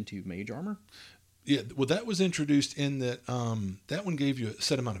to turn into mage armor. Yeah, well, that was introduced in that that one gave you a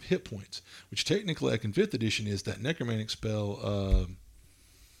set amount of hit points, which technically, like in 5th edition, is that necromantic spell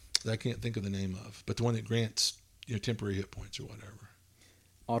that I can't think of the name of, but the one that grants temporary hit points or whatever.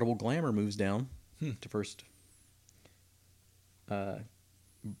 Audible glamour moves down to first.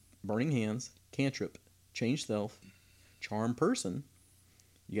 Burning hands, cantrip, change self, charm person.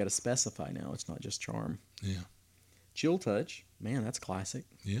 You got to specify now. It's not just charm. Yeah. Chill touch. Man, that's classic.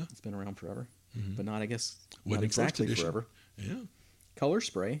 Yeah. It's been around forever. Mm-hmm. But not, I guess, Wasn't not exactly first edition. forever. Yeah. Color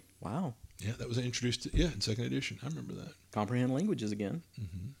spray. Wow. Yeah, that was introduced in 2nd edition. I remember that. Comprehend languages again.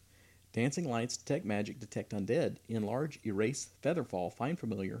 Mm-hmm. Dancing lights, detect magic, detect undead. Enlarge, erase, featherfall, find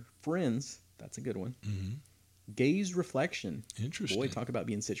familiar. Friends. That's a good one. Mm-hmm. Gaze reflection. Interesting. Boy, talk about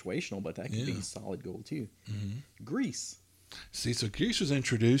being situational, but that could be solid gold too. Mm-hmm. Grease. See, so Grease was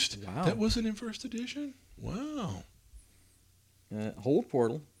introduced. Wow. That wasn't in 1st edition? Wow. Hold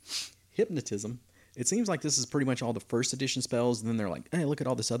portal. Hypnotism. It seems like this is pretty much all the 1st edition spells, and then they're like, hey, look at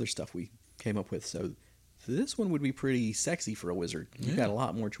all this other stuff we came up with. So this one would be pretty sexy for a wizard. You've got a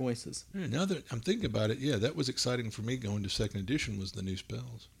lot more choices. Yeah, now that I'm thinking about it, that was exciting for me going to 2nd edition was the new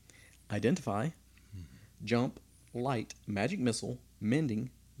spells. Identify. Jump, light, magic missile,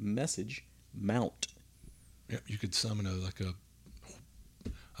 mending, message, mount. Yep, you could summon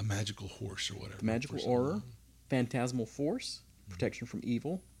a magical horse or whatever. Magical aura, phantasmal force, protection from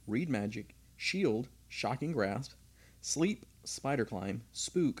evil, read magic, shield, shocking grasp, sleep, spider climb,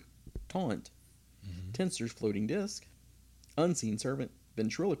 spook, taunt, tensor's floating disc, unseen servant,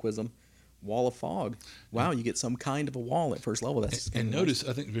 ventriloquism, wall of fog. Wow, you get some kind of a wall at first level. That's and notice,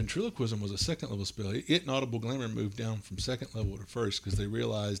 I think ventriloquism was a 2nd level spell. It and Audible Glamour moved down from 2nd level to 1st because they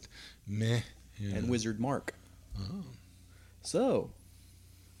realized, meh. And Wizard Mark. Oh. So,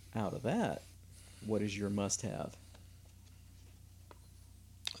 out of that, what is your must-have?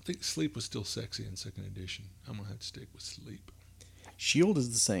 I think sleep was still sexy in 2nd edition. I'm going to have to stick with sleep. Shield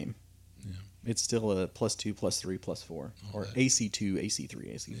is the same. Yeah. It's still a +2, +3, +4. Or AC2,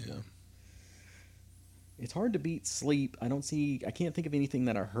 AC3, AC4. Yeah. It's hard to beat sleep. I can't think of anything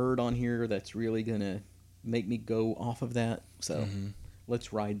that I heard on here that's really going to make me go off of that. So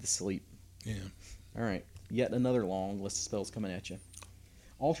let's ride the sleep. Yeah. All right. Yet another long list of spells coming at you.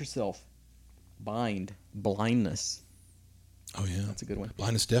 Alter Self. Bind. Blindness. Oh yeah. That's a good one.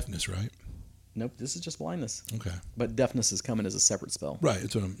 Blindness, deafness, right? Nope, this is just blindness. Okay. But deafness is coming as a separate spell. Right.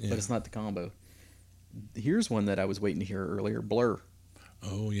 That's what I'm. Yeah. But it's not the combo. Here's one that I was waiting to hear earlier. Blur.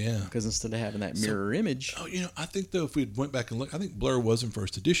 Oh yeah. Because instead of having that mirror image. Oh, I think though if we went back and looked, I think Blur was in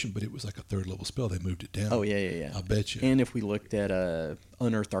first edition, but it was like a third level spell. They moved it down. Oh yeah. I bet you. And if we looked at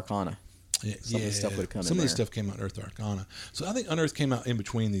Unearthed Arcana. Yeah, Some of the stuff would have come in Some of the there. stuff came out in Earth Arcana. So I think Unearthed came out in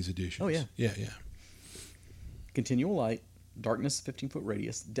between these editions. Oh, yeah. Yeah. Continual Light. Darkness, 15-foot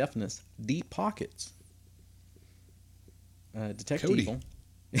radius. Deafness. Deep Pockets. Detect Cody. Evil.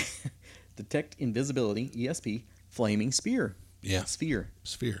 Detect Invisibility. ESP. Flaming Spear. Yeah. Sphere.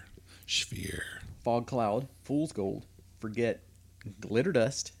 Sphere. Fog Cloud. Fool's Gold. Forget. Glitter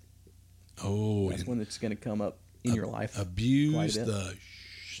Dust. Oh, That's and one that's going to come up in your life. abuse quite a bit. the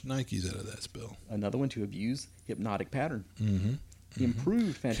Nikes out of that spell. Another one to abuse. Hypnotic Pattern. Mm-hmm.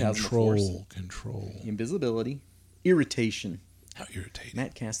 Improved Phantasmal Force. Control. Invisibility. Irritation. How irritating.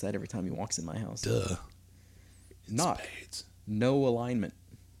 Matt casts that every time he walks in my house. Duh. In Knock. spades. No alignment.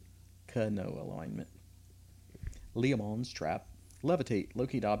 No alignment. Leomon's Trap. Levitate.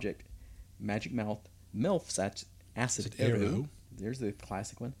 Locate object. Magic Mouth. Melf's Acid Arrow. There's the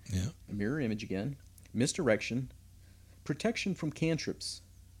classic one. Yeah. A mirror image again. Misdirection. Protection from cantrips.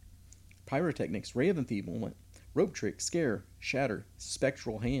 Pyrotechnics. Ray of Enfeeblement. Rope Trick. Scare. Shatter.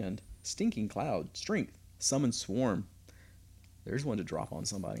 Spectral Hand. Stinking Cloud. Strength. Summon Swarm. There's one to drop on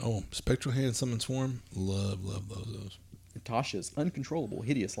somebody. Oh, Spectral Hand, Summon Swarm. Love those. Tasha's Uncontrollable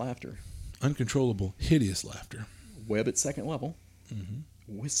Hideous Laughter. Uncontrollable, hideous laughter. Web at second level. Mm-hmm.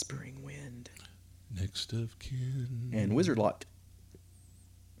 Whispering Wind. Next of kin. And Wizard Lock.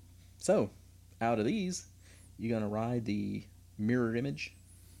 So, out of these, you going to ride the mirror image?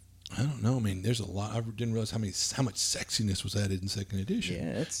 I don't know. I mean, there's a lot. I didn't realize how much sexiness was added in second edition.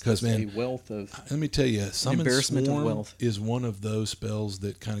 Yeah, it's because just man, a wealth of... let me tell you, Summon embarrassment of Swarm wealth. is one of those spells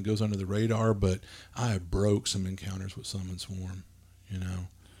that kind of goes under the radar. But I have broke some encounters with Summon Swarm,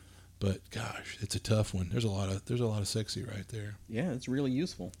 But gosh, it's a tough one. There's a lot of sexy right there. Yeah, it's really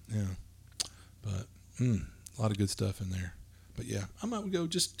useful. Yeah, but a lot of good stuff in there. But yeah, I might go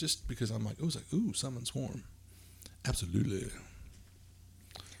just because I'm like, ooh, Summon Swarm, absolutely.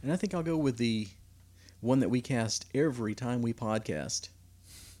 And I think I'll go with the one that we cast every time we podcast.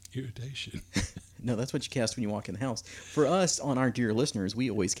 Irritation. No, that's what you cast when you walk in the house. For us, on our dear listeners, we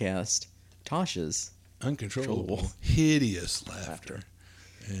always cast Tasha's Uncontrollable, hideous laughter.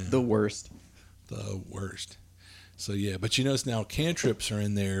 Yeah. The worst. The worst. So yeah, but now cantrips are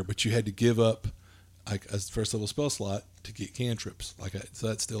in there, but you had to give up like a first level spell slot to get cantrips. So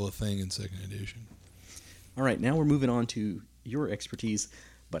that's still a thing in second edition. All right, now we're moving on to your expertise,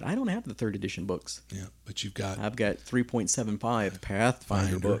 but I don't have the third edition books. Yeah, but you've got I've got 3.75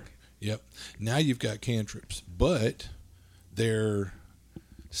 Pathfinder book. Yep. Now you've got cantrips, but they're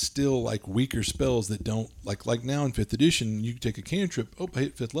still like weaker spells that don't like now in 5th edition you take a cantrip, I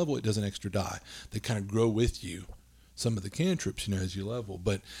hit 5th level, it does an extra die. They kind of grow with you, some of the cantrips, as you level.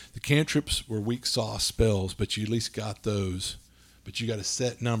 But the cantrips were weak sauce spells, but you at least got those. But you got a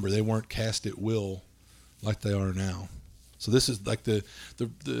set number. They weren't cast at will like they are now. So this is like the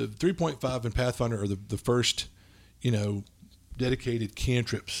 3.5 in Pathfinder are the first, dedicated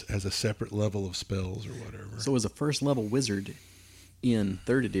cantrips as a separate level of spells or whatever. So as a first level wizard in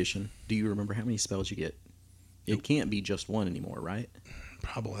 3rd edition, do you remember how many spells you get? It can't be just one anymore, right?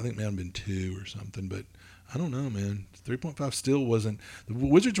 Probably. I think it may have been 2 or something, but I don't know, man. 3.5 still wasn't. The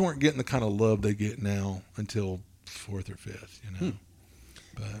wizards weren't getting the kind of love they get now until 4th or 5th,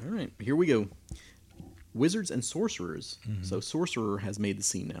 But All right, here we go. Wizards and sorcerers. Mm-hmm. So sorcerer has made the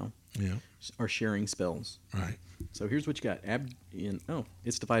scene now. yeah, Are sharing spells. right. So here's what you got.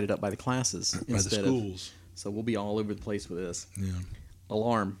 It's divided up by the classes By the instead of. schools. So we'll be all over the place with this. Yeah.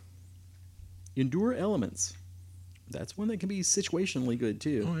 Alarm. Endure elements. That's one that can be situationally good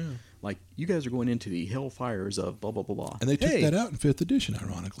too. Oh yeah. Like you guys are going into the hellfires of blah blah blah blah. And they took that out in 5th edition,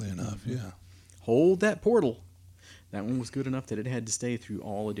 ironically enough. Mm-hmm. Yeah. Hold that portal. That one was good enough that it had to stay through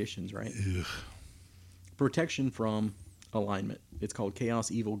all editions, right? Ugh. Protection from alignment. It's called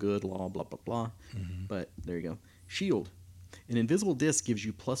chaos, evil, good, law, blah blah blah. Mm-hmm. But there you go. Shield. An invisible disc gives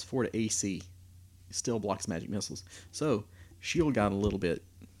you +4 to AC. Still blocks magic missiles. So shield got a little bit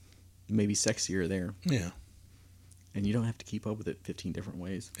maybe sexier there. Yeah. And you don't have to keep up with it 15 different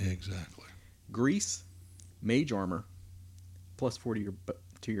ways. Exactly. Grease, mage armor, +4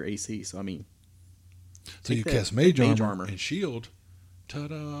 to your AC. So I mean, So you that, cast mage mage armor armor and shield.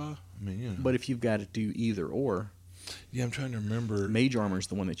 Ta-da! I mean, but if you've got to do either or, Yeah, I'm trying to remember. Mage armor is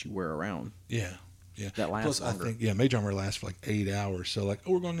the one that you wear around. Yeah. Yeah. That lasts Plus, longer. I think Mage Armor lasts for like 8 hours. So like,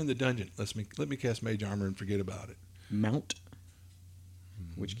 oh, we're going in the dungeon. Let me cast Mage Armor and forget about it. Mount,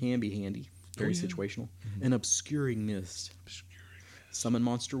 which can be handy, very situational. An obscuring mist. Summon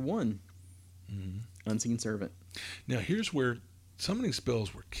monster 1. Unseen servant. Now here's where summoning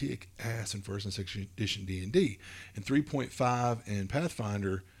spells were kick ass in first and second edition D&D. In 3.5 and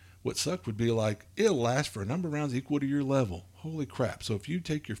Pathfinder, what sucked would be like, it'll last for a number of rounds equal to your level. Holy crap. So if you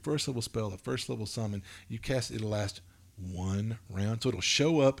take your first level spell, a first level summon, you cast it, it'll last 1 round. So it'll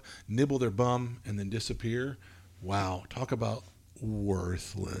show up, nibble their bum, and then disappear. Wow. Talk about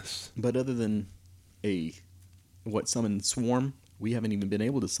worthless. But other than summon Swarm, we haven't even been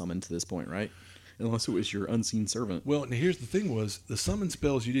able to summon to this point, right? Unless it was your unseen servant. Well, now here's the thing: was the summon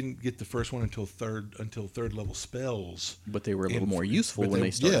spells you didn't get the first one until third level spells. But they were a little more useful when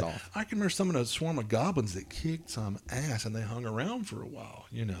they started off. I can remember summoning a swarm of goblins that kicked some ass, and they hung around for a while.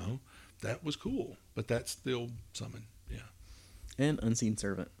 You know, that was cool. But that's still summon. Yeah. And unseen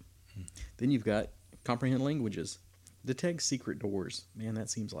servant. Then you've got comprehend languages, detect secret doors. Man, that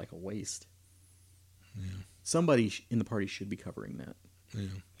seems like a waste. Yeah. Somebody in the party should be covering that. Yeah.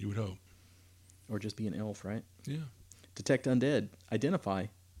 You would hope. Or just be an elf, right? Yeah. Detect undead. Identify.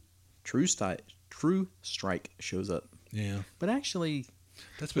 True strike shows up. Yeah. But actually,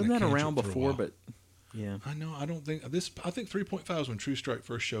 That's been that a around cantrip for a before, while. but yeah. I know. I don't think this. I think 3.5 is when True Strike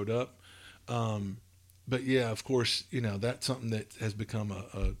first showed up. But yeah, of course, you know that's something that has become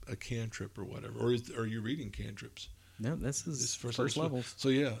a cantrip or whatever. Or are you reading cantrips? No, this is This first levels. So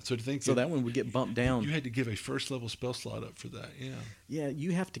yeah, so to think So that one would get bumped down. You had to give a first level spell slot up for that. Yeah. Yeah,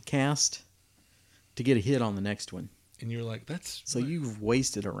 you have to cast to get a hit on the next one. And you're like, that's So you've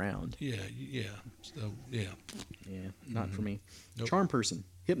wasted a round. Yeah. So yeah. Yeah, not for me. Nope. Charm person,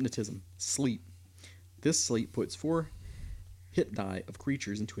 hypnotism, sleep. This sleep puts 4 hit die of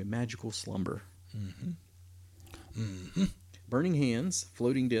creatures into a magical slumber. Burning hands,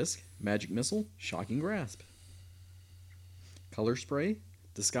 floating disc, magic missile, shocking grasp. Color spray,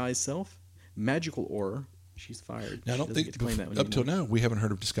 disguise self, magical aura. She's fired. Now I She don't doesn't think get to claim that one up till anymore. now we haven't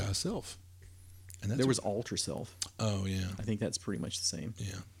heard of disguise self. And that's There was alter self. Oh yeah. I think that's pretty much the same.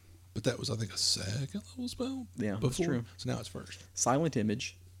 Yeah. But that was I think a second level spell. Yeah, before. that's true. So now it's first. Silent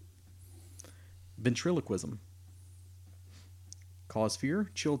image, ventriloquism, cause fear,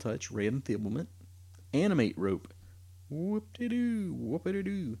 chill touch, ray of enfeeblement, animate rope, whoop-de-doo,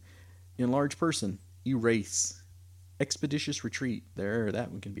 whoop-de-doo, enlarge person, erase, expeditious retreat. That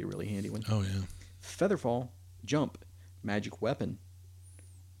one can be a really handy one. Oh yeah. Featherfall, jump, magic weapon.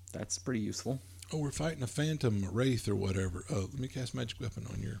 That's pretty useful. Oh, we're fighting a phantom, a wraith, or whatever. Oh, let me cast magic weapon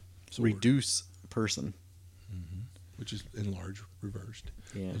on your sword. Reduce person. Which is enlarge reversed.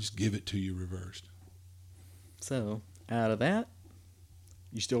 Yeah. I just give it to you reversed. So, out of that,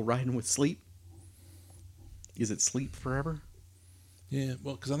 you still riding with sleep? Is it sleep forever? Yeah,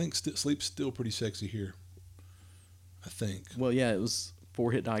 well, because I think sleep's still pretty sexy here. I think. Well, yeah, it was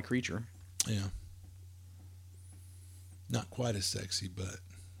 4 hit die creature. Yeah. Not quite as sexy, but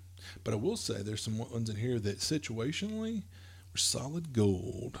I will say there's some ones in here that situationally were solid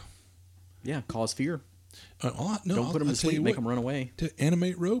gold. Yeah, cause fear. No, Don't put them I'll to tell you sleep, make what, them run away. To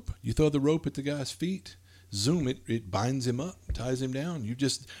animate rope, you throw the rope at the guy's feet, zoom it binds him up, ties him down.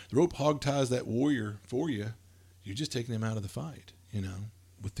 The rope hog ties that warrior for you. You're just taking him out of the fight,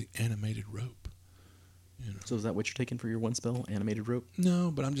 with the animated rope. So is that what you're taking for your one spell, animated rope?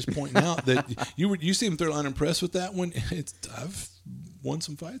 No, but I'm just pointing out that you seem thoroughly unimpressed with that one. I've won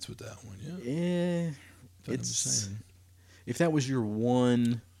some fights with that one. Yeah, Yeah, if that was your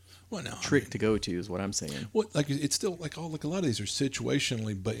one trick to go to, is what I'm saying. Well, it's still like a lot of these are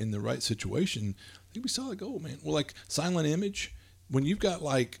situationally, but in the right situation, I think we saw gold, man. Well, like silent image, when you've got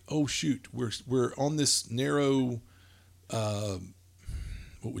oh shoot, we're on this narrow, what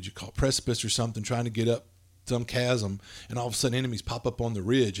would you call precipice or something, trying to get up some chasm, and all of a sudden enemies pop up on the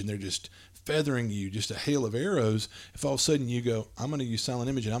ridge and they're just feathering you, just a hail of arrows. If all of a sudden you go, I'm going to use silent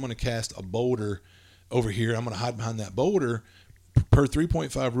image and I'm going to cast a boulder over here, I'm going to hide behind that boulder, per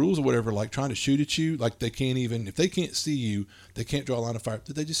 3.5 rules or whatever, like trying to shoot at you, like they can't even, if they can't see you, they can't draw a line of fire,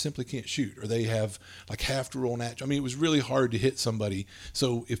 they just simply can't shoot, or they have have to roll natural. I mean, it was really hard to hit somebody.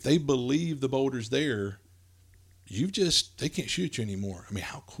 So if they believe the boulder's there, they can't shoot you anymore. I mean,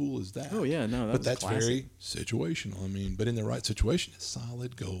 how cool is that? Oh yeah, no, but that's classic. Very situational. I mean, but in the right situation, it's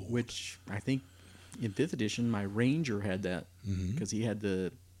solid gold. Which I think in 5th edition, my ranger had that because he had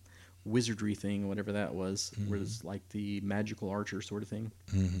the wizardry thing, whatever that was, where it's like the magical archer sort of thing,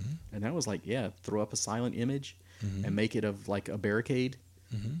 and that was throw up a silent image and make it of like a barricade,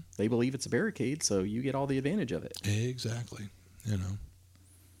 Mm-hmm. They believe it's a barricade, so you get all the advantage of it. Exactly. You know.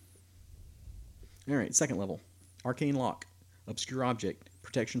 All right, second level. Arcane Lock. Obscure object.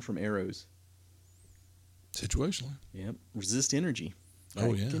 Protection from arrows. Situationally. Yep. Resist energy.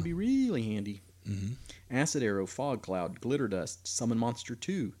 Oh, That yeah. can be really handy. Mm-hmm. Acid Arrow, Fog Cloud, Glitter Dust, Summon Monster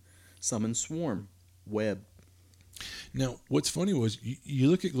 2, Summon Swarm, Web. Now, what's funny was you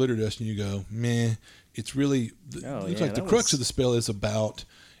look at Glitter Dust and you go, meh, it's really, Oh, looks yeah, like the that crux was- of the spell is about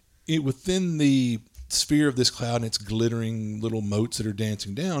it within the sphere of this cloud and its glittering little motes that are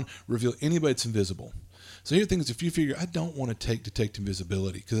dancing down, reveal anybody that's invisible. So here the thing is, if you figure, I don't want to take detect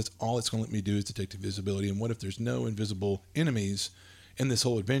invisibility because that's all it's going to let me do is detect invisibility. And what if there's no invisible enemies in this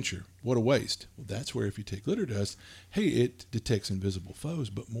whole adventure? What a waste. Well, that's where if you take Glitter Dust, hey, it detects invisible foes,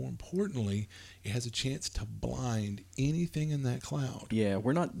 but more importantly, it has a chance to blind anything in that cloud. Yeah,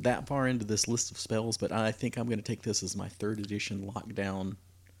 we're not that far into this list of spells, but I think I'm going to take this as my 3rd edition lockdown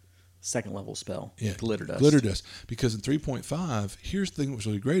second level spell. Yeah, Glitter Dust. Glitter Dust. Because in 3.5, here's the thing that was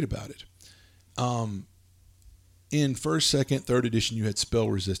really great about it. In 1st, 2nd, 3rd edition, you had spell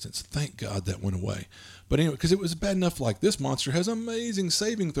resistance. Thank God that went away. But anyway, because it was bad enough like this monster has amazing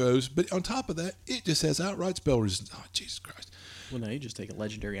saving throws, but on top of that, it just has outright spell resistance. Oh, Jesus Christ. Well, now you just take a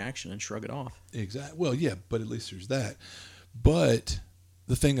legendary action and shrug it off. Exactly. Well, yeah, but at least there's that. But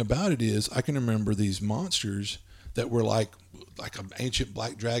the thing about it is, I can remember these monsters that were like an ancient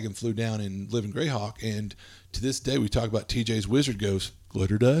black dragon flew down in Living Greyhawk, and to this day we talk about TJ's wizard goes,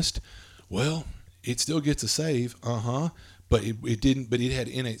 Glitter Dust? Well, it still gets a save, but it didn't. But it had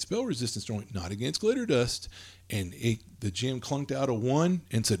innate spell resistance, not against Glitter Dust, and the GM clunked out a 1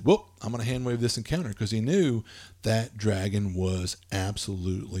 and said, "Well, I'm going to hand wave this encounter," because he knew that dragon was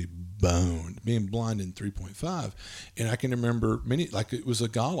absolutely boned, being blind in 3.5. And I can remember like it was a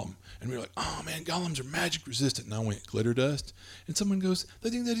golem, and we were like, "Oh man, golems are magic resistant." And I went Glitter Dust, and someone goes, "That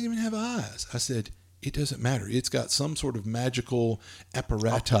thing doesn't even have eyes." I said, it doesn't matter. It's got some sort of magical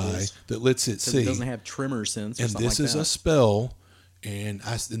apparatus Opticals. that lets it Because see. it doesn't have tremor sense or And something this like is that. a spell. And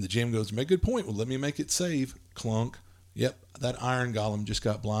the GM goes, make a good point. Well, let me make it save. Clunk. Yep, that iron golem just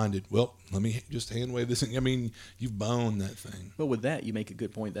got blinded. Well, let me just hand wave this thing. I mean, you've boned that thing. But with that, you make a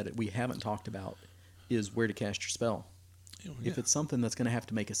good point that we haven't talked about is where to cast your spell. Oh, If it's something that's going to have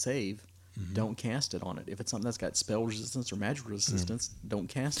to make a save, don't cast it on it. If it's something that's got spell resistance or magic resistance, don't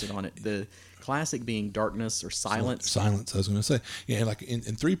cast it on it. The classic being darkness or silence. Silence, I was going to say. Yeah, like in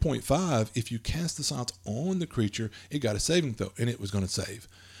 3.5, if you cast the silence on the creature, it got a saving throw, and it was going to save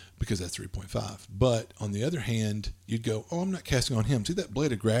because that's 3.5. But on the other hand, you'd go, oh, I'm not casting on him. See that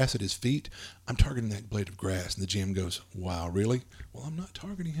blade of grass at his feet? I'm targeting that blade of grass. And the GM goes, wow, really? Well, I'm not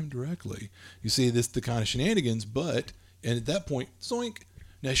targeting him directly. You see, this the kind of shenanigans, and at that point, zoink.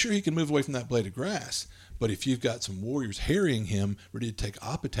 Now, sure, he can move away from that blade of grass, but if you've got some warriors harrying him, ready to take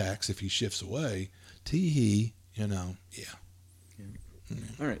op attacks if he shifts away, tee-hee, yeah.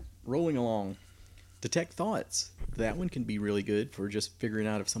 All right, rolling along. Detect thoughts. That one can be really good for just figuring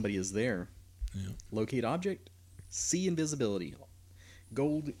out if somebody is there. Yeah. Locate object. See invisibility.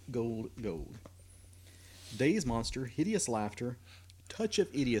 Gold, gold, gold. Daze monster. Hideous laughter. Touch of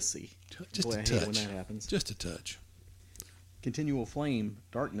idiocy. Just Boy, a I touch. hate when that happens. Just a touch. Continual flame.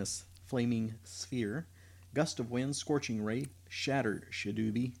 Darkness. Flaming sphere. Gust of wind. Scorching ray. Shatter.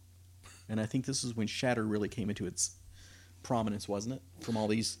 Shadooby. And I think this is when Shatter really came into its prominence, wasn't it? From all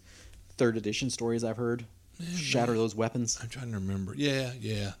these 3rd edition stories I've heard. Shatter those weapons. I'm trying to remember. Yeah,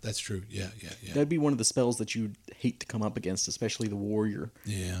 that's true. Yeah. That'd be one of the spells that you'd hate to come up against, especially the warrior.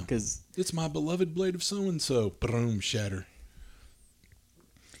 Yeah. Because It's my beloved blade of so-and-so. Boom, shatter.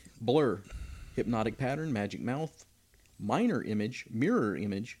 blur, hypnotic pattern, magic mouth, minor image, mirror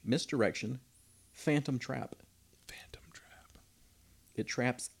image, misdirection, phantom trap. Phantom trap. It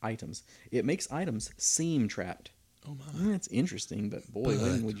traps items. It makes items seem trapped. Oh, my. That's interesting, but boy,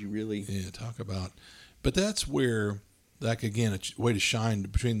 when would you really... Yeah, talk about. But that's where, like, again, a way to shine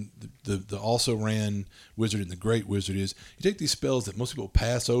between the also ran wizard and the great wizard is you take these spells that most people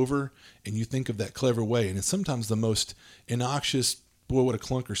pass over and you think of that clever way. And it's sometimes the most innoxious, boy, what a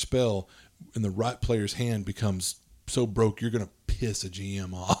clunker spell in the right player's hand becomes so broke you're going to piss a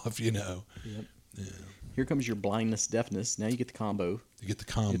GM off, Yep. Yeah. Here comes your blindness, deafness. Now you get the combo. You get the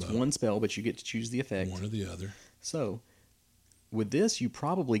combo. It's one spell, but you get to choose the effect. One or the other. So, with this, you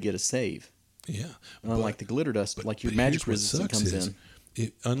probably get a save. Yeah. Unlike the glitter dust, like your magic resistance comes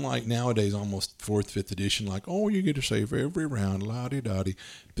in. Unlike nowadays, almost 4th, 5th edition, like, oh, you get a save every round, la-di-da-di.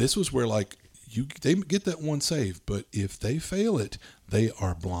 This was where, like, they get that one save, but if they fail it, they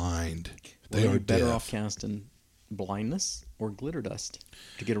are blind. They Well, are you're better deaf. off casting blindness or glitter dust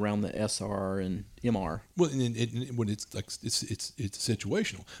to get around the SR and MR. Well, and when it's like it's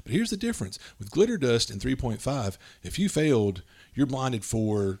situational. But here's the difference with glitter dust and 3.5. If you failed, you're blinded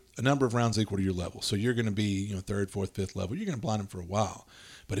for a number of rounds equal to your level. So you're going to be third, fourth, fifth level. You're going to blind them for a while.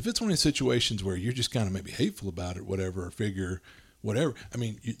 But if it's one of these situations where you're just kind of maybe hateful about it, whatever, or figure whatever, I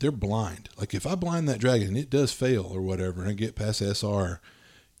mean, they're blind. Like if I blind that dragon and it does fail or whatever, and I get past SR.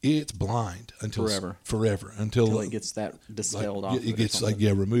 It's blind until forever until it gets that dispelled off. It gets like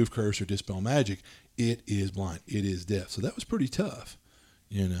remove curse or dispel magic. It is blind. It is deaf. So that was pretty tough,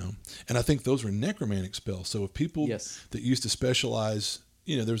 And I think those were necromantic spells. So if people that used to specialize,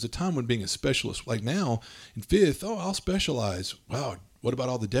 there was a time when being a specialist, like now in 5th, I'll specialize. Wow, what about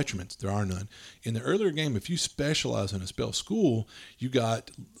all the detriments? There are none. In the earlier game, if you specialize in a spell school, you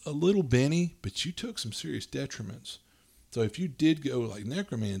got a little Benny, but you took some serious detriments. So if you did go like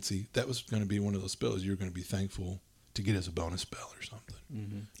necromancy, that was going to be one of those spells you're going to be thankful to get as a bonus spell or something.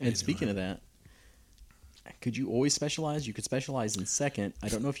 Mm-hmm. And speaking of that, could you always specialize? You could specialize in 2nd. I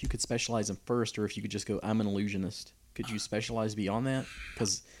don't know if you could specialize in 1st or if you could just go, I'm an illusionist. Could you specialize beyond that?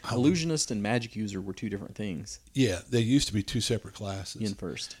 Because illusionist and magic user were 2 different things. Yeah, they used to be 2 separate classes. In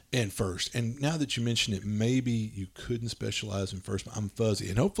 1st. And now that you mention it, maybe you couldn't specialize in 1st, but I'm fuzzy.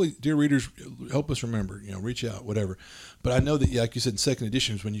 And hopefully, dear readers, help us remember, reach out, whatever. But I know that, like you said, in 2nd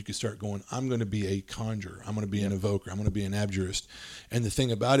edition is when you could start going, I'm going to be a conjurer. I'm going to be an evoker. I'm going to be an abjurist. And the thing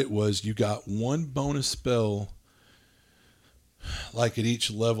about it was you got 1 bonus spell like at each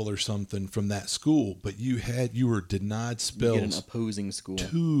level or something from that school, but you were denied spells. You get an opposing school.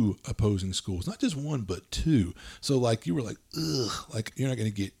 2 opposing schools, not just 1, but 2. So like you were like, ugh, like you're not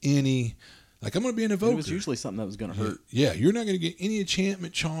going to get any. Like I'm going to be an evoker. It was usually something that was going to hurt. Yeah, you're not going to get any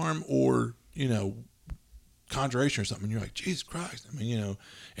enchantment, charm, or conjuration or something. And you're like, Jesus Christ! I mean,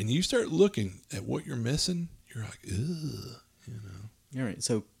 and you start looking at what you're missing. You're like, ugh, All right,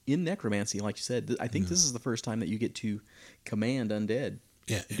 so in necromancy, like you said, I think this is the first time that you get to command undead.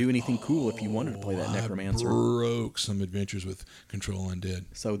 Yeah, do anything cool if you wanted to play that necromancer. I broke some adventures with control undead.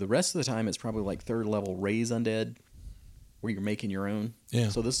 So the rest of the time, it's probably like 3rd level raise undead, where you're making your own. Yeah.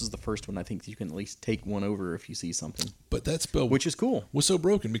 So this is the first one I think you can at least take one over if you see something. But that spell, which is cool, was so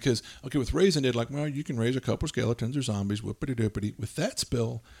broken because with raise undead, like you can raise a couple of skeletons or zombies, whippity doopity. With that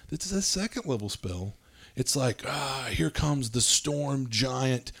spell, this is a 2nd level spell. It's like, here comes the storm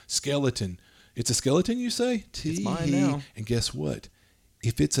giant skeleton. It's a skeleton, you say? It's mine now. And guess what?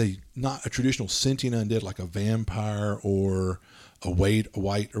 If it's not a traditional sentient undead like a vampire or a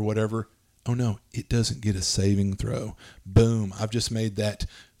white or whatever, oh no, it doesn't get a saving throw. Boom, I've just made that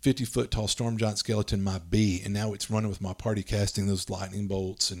 50-foot tall storm giant skeleton my B, and now it's running with my party casting those lightning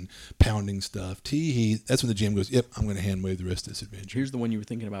bolts and pounding stuff. Tee-hee. That's when the GM goes, yep, I'm going to hand wave the rest of this adventure. Here's the one you were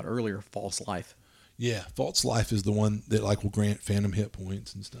thinking about earlier, False Life. Yeah, False Life is the one that will grant phantom hit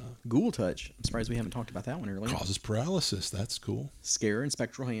points and stuff. Ghoul Touch. I'm surprised we haven't talked about that one earlier. Causes paralysis. That's cool. Scare and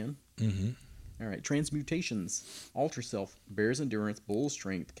Spectral Hand. Mm-hmm. All right, Transmutations. Alter Self. Bear's Endurance. Bull's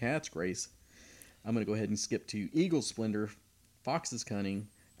Strength. Cat's Grace. I'm going to go ahead and skip to Eagle's Splendor. Fox's Cunning.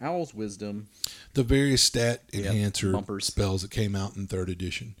 Owl's Wisdom. The various stat enhancer bumpers. Spells that came out in 3rd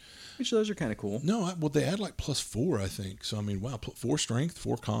edition. Which those are kind of cool. No, they add like +4, I think. So, I mean, wow, 4 strength,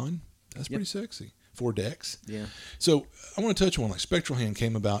 4 con. That's pretty sexy. 4 decks. Yeah. So I want to touch on like Spectral Hand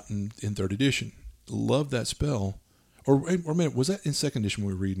came about in 3rd edition. Love that spell. Or a minute, was that in 2nd edition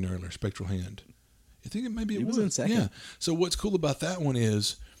we were reading earlier? Spectral Hand. I think it was in 2nd. Yeah. So what's cool about that one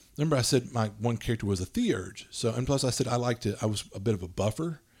is, remember I said my one character was a Theurge. So and plus I said I was a bit of a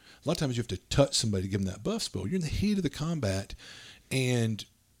buffer. A lot of times you have to touch somebody to give them that buff spell. You're in the heat of the combat, and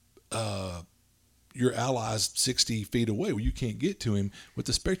your ally's 60 feet away where you can't get to him. With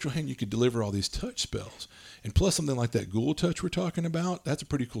the Spectral Hand, you could deliver all these touch spells. And plus something like that Ghoul Touch we're talking about, that's a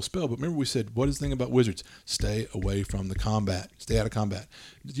pretty cool spell. But remember we said, what is the thing about wizards? Stay away from the combat. Stay out of combat.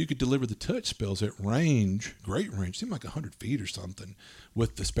 You could deliver the touch spells at range, great range, seemed like 100 feet or something,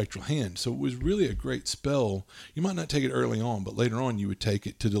 with the Spectral Hand. So it was really a great spell. You might not take it early on, but later on you would take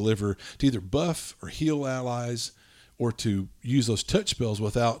it to deliver, to either buff or heal allies, or to use those touch spells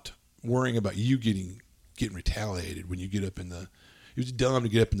without worrying about you getting retaliated when you get up in the. It was dumb to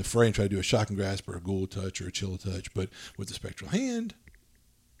get up in the fray and try to do a Shocking Grasp or a Ghoul Touch or a Chill Touch, but with the Spectral Hand,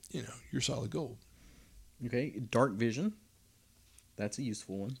 you're solid gold. Okay, Dark Vision. That's a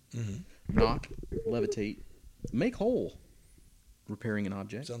useful one. Mm-hmm. Knock, Levitate, Make Whole. Repairing an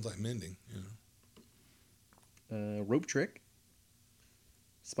object. Sounds like mending. Rope Trick.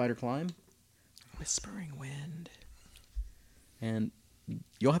 Spider Climb. Whispering Wind. And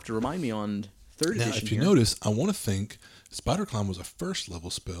you'll have to remind me on third Now, edition if you here. notice, I want to think Spider Climb was a first level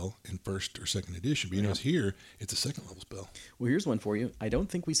spell in first or second edition, but you notice here it's a second level spell. Well, here's one for you. I don't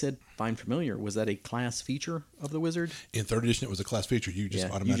think we said Find Familiar. Was that a class feature of the wizard? In third edition, it was a class feature. You just Yeah,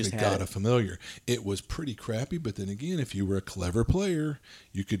 you automatically just had got it. a familiar. It was pretty crappy, but then again, if you were a clever player,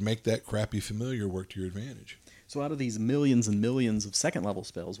 you could make that crappy familiar work to your advantage. So out of these millions and millions of second level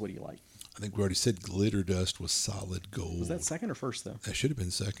spells, what do you like? I think we already said Glitter Dust was solid gold. Was that second or first, though? That should have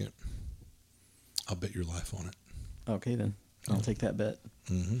been second. I'll bet your life on it. Okay, then. I'll take that bet.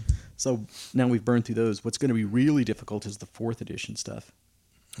 Mm-hmm. So now we've burned through those. What's going to be really difficult is the fourth edition stuff.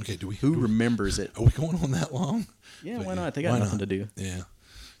 Okay, Who remembers it? Are we going on that long? Yeah, But why not? They got why nothing not? to do. Yeah.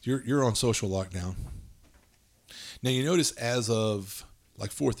 You're on social lockdown. Now you notice as of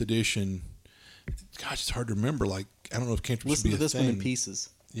like fourth edition, gosh, it's hard to remember. Like I don't know if cantrips Listen should to be a this thing. one in pieces.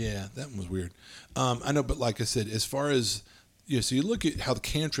 Yeah, that one was weird. I know, but like I said, as far as so you look at how the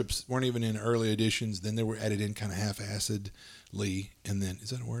cantrips weren't even in early editions, then they were added in kind of half-acidly, and then is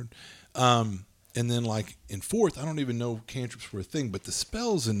that a word? And then like in fourth, I don't even know cantrips were a thing, but the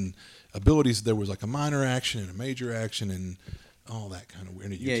spells and abilities, there was like a minor action and a major action and all that kind of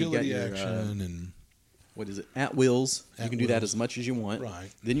weird. And a Yeah, you got utility your, action and What is it? At wills. You At can do that wills. as much as you want. Right.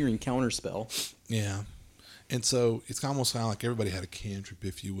 Then your encounter spell. yeah. And so it's almost kind of like everybody had a cantrip,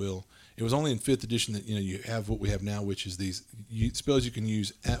 if you will. It was only in fifth edition that you have what we have now, which is these spells you can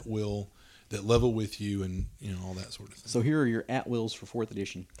use at will that level with you, and all that sort of thing. So here are your at wills for fourth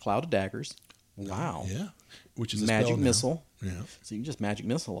edition. Cloud of Daggers. Wow. Yeah, which is a Magic spell now. Missile. Yeah, So you can just magic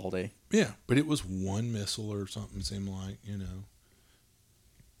missile all day. yeah, but it was one missile or something. It seemed like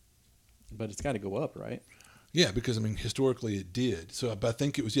But it's got to go up, right? Yeah, because historically it did. So, but I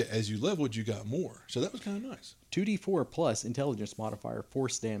think it was as you leveled, you got more. So that was kind of nice. 2d4 plus intelligence modifier,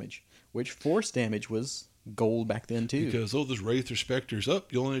 force damage, which force damage was gold back then too. Because those Wraith or Spectres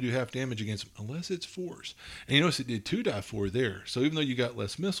up, you'll only do half damage against them unless it's force. And you notice it did 2 die 4 there. So even though you got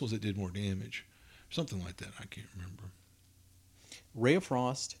less missiles, it did more damage. Something like that. I can't remember. Ray of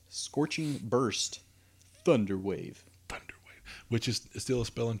Frost, Scorching Burst, Thunder Wave. Thunderwave, which is still a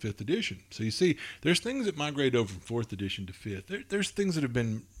spell in 5th edition. So you see, there's things that migrate over from 4th edition to 5th. There's things that have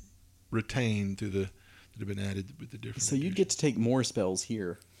been retained that have been added with the different So you'd get to take more spells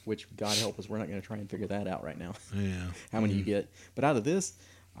here, which God help us, we're not going to try and figure that out right now. Yeah. How many you get. But out of this,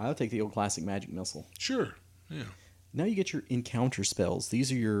 I'll take the old classic magic missile. Sure. Yeah. Now you get your encounter spells.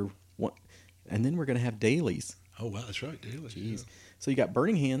 These are your one, and then we're going to have dailies. Oh, wow. That's right. Daily. Jeez. Yeah. So you got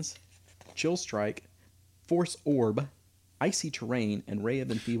Burning Hands, Chill Strike, Force Orb, Icy Terrain, and Ray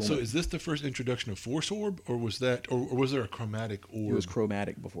of Enfeeblement. So is this the first introduction of Force Orb, or was that, or was there a chromatic orb? It was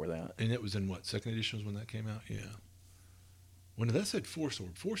chromatic before that. And it was in what, 2nd edition was when that came out? Yeah. When that said Force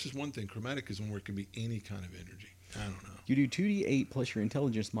Orb, Force is one thing, chromatic is one where it can be any kind of energy. I don't know. You do 2d8 plus your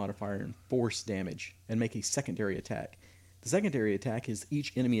intelligence modifier and force damage, and make a secondary attack. The secondary attack is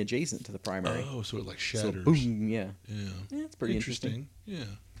each enemy adjacent to the primary. Oh, so it like so shatters. boom, yeah. Yeah. Yeah, it's pretty interesting. Yeah.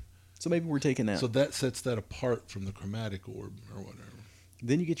 So maybe we're taking that. So that sets that apart from the chromatic orb or whatever.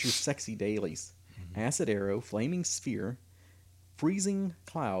 Then you get your sexy dailies. Acid Arrow, Flaming Sphere, Freezing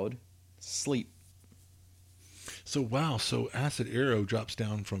Cloud, Sleep. So wow, so Acid Arrow drops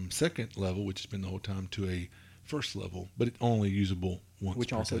down from 2nd level, which has been the whole time, to a 1st level, but it's only usable once. Which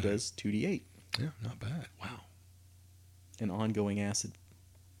per also time. does 2d8. Yeah, not bad. Wow. An ongoing acid.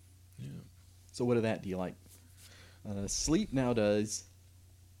 Yeah. So what of that do you like? Sleep now does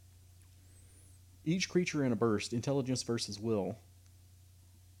each creature in a burst, intelligence versus will.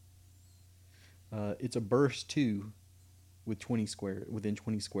 It's a burst too, with 20 square within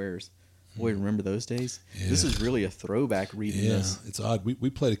 20 squares. Boy, remember those days? This is Yeah. really a throwback reading Yeah, this. it's odd. We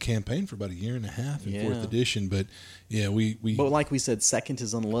played a campaign for about a year and a half in 4th Yeah. edition, but yeah, we But like we said, second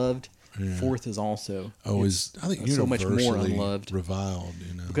is unloved. Yeah. Fourth is also. is I think so much more universally unloved. reviled.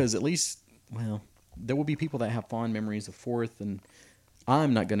 Because at least, well, there will be people that have fond memories of fourth, and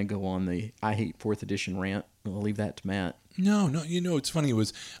I'm not going to go on the I hate fourth edition rant. I'll leave that to Matt. No, it's funny. It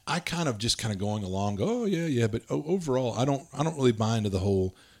was I kind of going along. Oh yeah, but overall, I don't really buy into the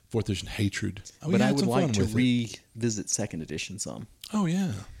whole 4th edition hatred. We But I had would some like fun to with it. revisit second edition some. Oh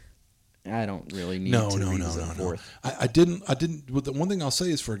yeah. I don't really need No. to revisit fourth. I didn't. Well, the one thing I'll say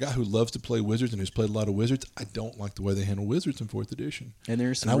is for a guy who loves to play Wizards and who's played a lot of Wizards, I don't like the way they handle Wizards in 4th edition. And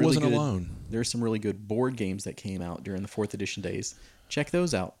there's some I really wasn't good, alone. There's some really good board games that came out during the fourth edition days. Check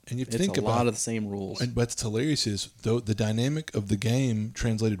those out. And you it's think a lot about- of the same rules. And what's hilarious is though the dynamic of the game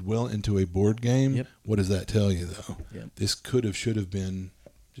translated well into a board game. Yep. What does that tell you though? Yep. This should have been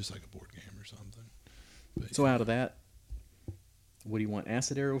just like a board game or something. But, So out of that, what do you want?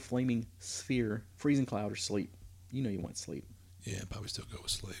 Acid Arrow, Flaming Sphere, Freezing Cloud, or Sleep? You know you want Sleep. yeah, probably still go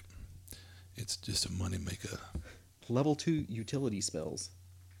with Sleep. It's just a money maker. Level 2 utility spells.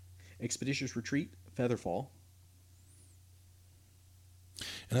 Expeditious Retreat, Featherfall.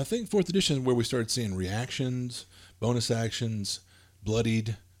 And I think 4th edition is where we started seeing reactions, bonus actions,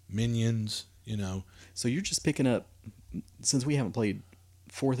 bloodied, minions, So you're just picking up, since we haven't played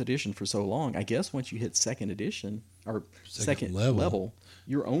 4th edition for so long, I guess once you hit 2nd edition, or second level,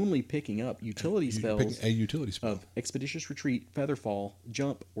 you're only picking up utility spells. Picking a utility spell. Of Expeditious Retreat, Featherfall,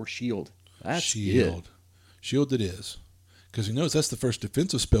 Jump, or Shield. That's Shield. it. Shield it is. Because you notice that's the first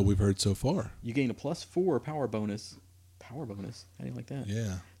defensive spell we've heard so far. You gain a +4 power bonus. Power bonus? How do you like that?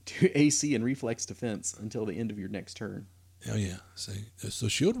 Yeah. To AC and reflex defense until the end of your next turn. Oh, yeah. See, so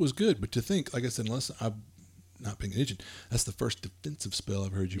Shield was good, but to think, like I said, unless I'm not paying attention, that's the first defensive spell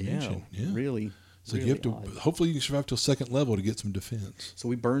I've heard you mention. Yeah. Really. So really you have to, odd. hopefully you can survive till 2nd level to get some defense. So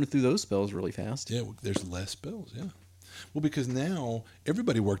we burned through those spells really fast. Yeah, there's less spells, yeah. Well, because now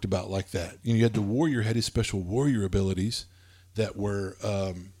everybody worked about like that. You had the warrior had his special warrior abilities that were,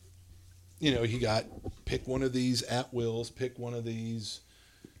 he got pick one of these at wills, pick one of these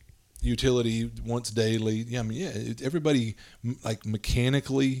utility once daily. Yeah, everybody like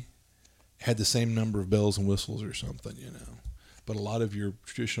mechanically had the same number of bells and whistles or something, But a lot of your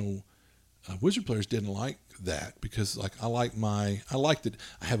traditional wizard players didn't like that because, like, I like that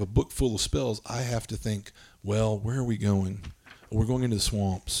I have a book full of spells. I have to think, well, where are we going? We're going into the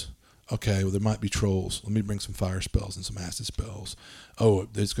swamps. Okay, well, there might be trolls. Let me bring some fire spells and some acid spells. Oh,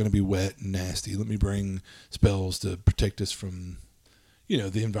 it's going to be wet and nasty. Let me bring spells to protect us from,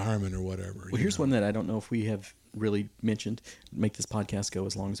 the environment or whatever. Well, here's one that I don't know if we have really mentioned. Make this podcast go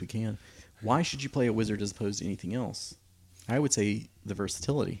as long as we can. Why should you play a wizard as opposed to anything else? I would say the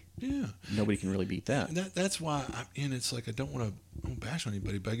versatility. Yeah. Nobody can really beat that. That's why it's like I don't want to bash on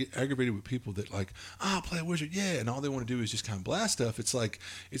anybody, but I get aggravated with people that like, I'll play a wizard, yeah, and all they want to do is just kind of blast stuff. It's like,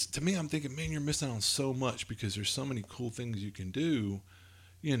 to me, I'm thinking, man, you're missing out on so much because there's so many cool things you can do,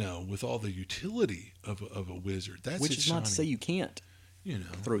 with all the utility of a wizard. Which is not to say you can't.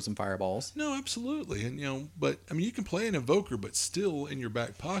 Throw some fireballs. No, absolutely. And, but, you can play an evoker, but still in your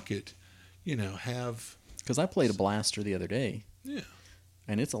back pocket, have... Because I played a blaster the other day. Yeah.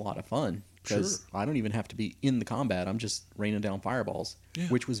 And it's a lot of fun. Because I don't even have to be in the combat. I'm just raining down fireballs. Yeah.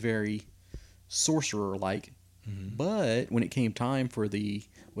 Which was very sorcerer-like. Mm-hmm. But when it came time for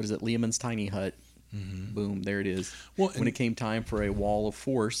Leomund's Tiny Hut, boom, there it is. Well, when it came time for a Wall of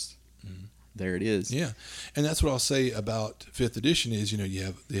Force... There it is. Yeah, and that's what I'll say about 5th edition is, you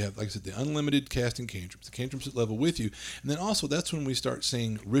have like I said, the unlimited casting cantrips, the cantrips that level with you, and then also that's when we start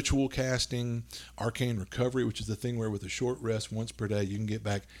seeing ritual casting, arcane recovery, which is the thing where with a short rest once per day you can get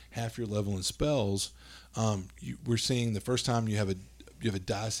back half your level in spells. We're seeing the first time you have a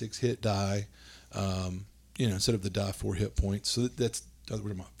die 6 hit die, instead of the die 4 hit points. So that's we're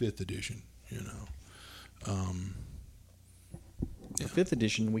talking about 5th edition. For 5th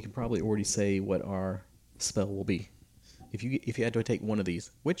edition, we can probably already say what our spell will be. If you had to take one of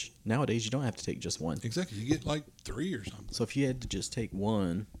these, which nowadays you don't have to take just one. Exactly. You get like 3 or something. So if you had to just take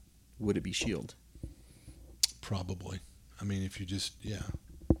one, would it be Shield? Probably. If you just,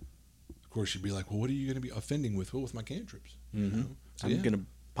 Of course, you'd be like, well, what are you going to be offending with? Well, with my cantrips. Mm-hmm. So, I'm going to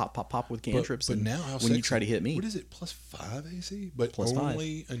pop with cantrips. But now, when you try to hit me, what is it? +5 AC, but +5.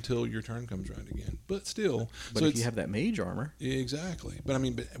 Only until your turn comes around again. But still, but if you have that mage armor, exactly. But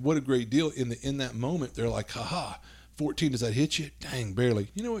but what a great deal in that moment. They're like, haha, 14. Does that hit you? Dang, barely.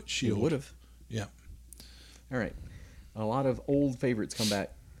 You know what? Shield would have. Yeah. All right. A lot of old favorites come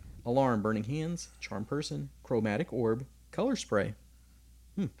back. Alarm, Burning Hands, Charm Person, Chromatic Orb, Color Spray.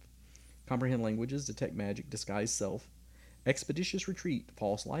 Comprehend languages, detect magic, disguise self. Expeditious Retreat,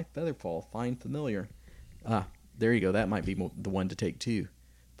 False Life, Featherfall, Find Familiar. There you go. That might be the one to take too.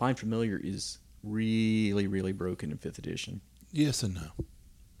 Find Familiar is really, really broken in 5th edition. Yes and no.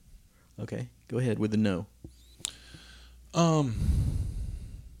 Okay, go ahead with the no. Well,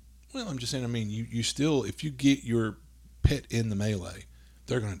 I'm just saying, you still, if you get your pet in the melee,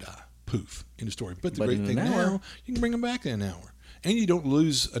 they're going to die. Poof. End of story. But the great thing now, you can bring them back in an hour. And you don't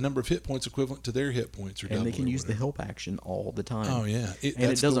lose a number of hit points equivalent to their hit points. And they can use the help action all the time. Oh, yeah.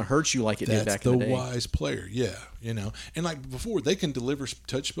 It doesn't hurt you like it did back in the day. That's the wise player, yeah. And like before, they can deliver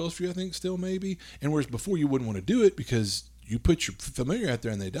touch spells for you, I think, still maybe. And whereas before you wouldn't want to do it because you put your familiar out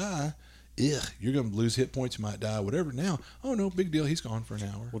there and they die, you're going to lose hit points, you might die, whatever. Now, oh, no, big deal, he's gone for an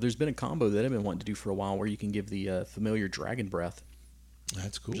hour. Well, there's been a combo that I've been wanting to do for a while where you can give the familiar Dragon Breath.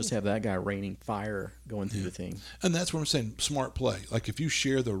 That's cool. Just have that guy raining fire going through the thing. And that's what I'm saying. Smart play. Like if you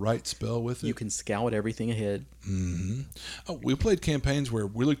share the right spell with it, You can scout everything ahead. Oh, we played campaigns where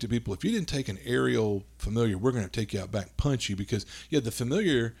we looked at people. If you didn't take an aerial familiar, we're going to take you out back and punch you because the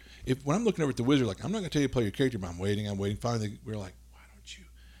familiar. If when I'm looking over at the wizard, like I'm not going to tell you to play your character, but I'm waiting. Finally, we're like, why don't you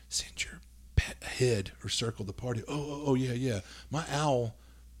send your pet ahead or circle the party? Oh, yeah. My owl,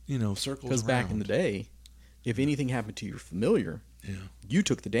 circles Because back in the around. day, if anything happened to your familiar, Yeah. you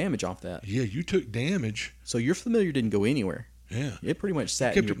took the damage off that. Yeah, you took damage. So your familiar didn't go anywhere. Yeah. It pretty much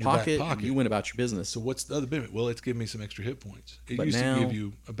sat Kept in your it in your back pocket, pocket. and you went about your business. So what's the other benefit? Well, it's giving me some extra hit points. It But used now- to give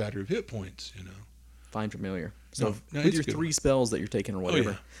you a battery of hit points, Find familiar. So No, with it's your a good 3 one. spells that you're taking or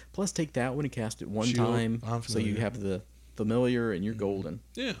whatever, yeah. plus take that one and cast it one Shield, time, find so you familiar. have the familiar and you're golden.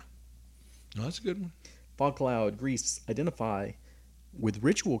 Yeah. No, that's a good one. Fog Cloud, Grease, Identify. With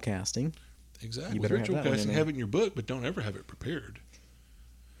ritual casting, Exactly. You With better have ritual that one in casting, there. have it in your book, but don't ever have it prepared.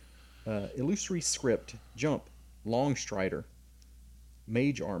 Illusory Script, Jump, Long Strider,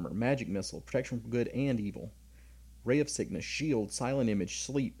 Mage Armor, Magic Missile, Protection from Good and Evil, Ray of Sickness, Shield, Silent Image,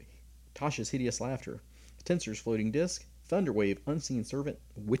 Sleep, Tasha's Hideous Laughter, Tensor's Floating Disc, Thunderwave, Unseen Servant,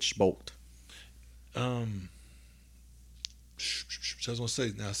 Witch Bolt. So I was going to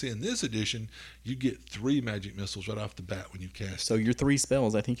say, now see, in this edition, you get 3 magic missiles right off the bat when you cast. So your 3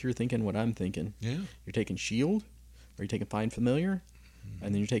 spells, I think you're thinking what I'm thinking. Yeah. You're taking Shield, or you're taking Find Familiar,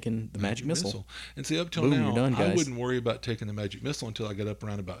 and then you're taking the Magic Missile. And see, up till Boom, now, you're done, I guys. wouldn't worry about taking the magic missile until I got up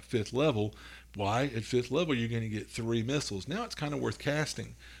around about 5th level. Why? At 5th level, you're going to get 3 missiles. Now it's kind of worth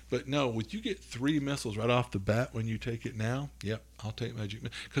casting. But no, with you get 3 missiles right off the bat when you take it now, yep, I'll take magic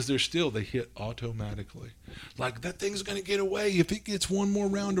because they hit automatically. Like that thing's going to get away. If it gets one more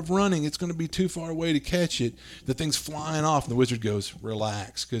round of running, it's going to be too far away to catch it. The thing's flying off, and the wizard goes,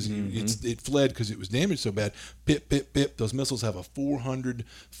 relax, because it fled because it was damaged so bad. Pip, pip, pip. Those missiles have a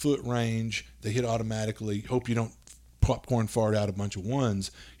 400-foot range. They hit automatically. Hope you don't popcorn fart out a bunch of ones.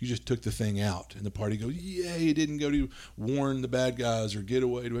 You just took the thing out, and the party goes, yay, it didn't go to warn the bad guys or get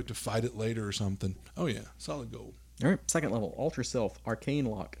away. Do we have to fight it later or something? Oh yeah, solid gold. All right, second level, Alter Self, Arcane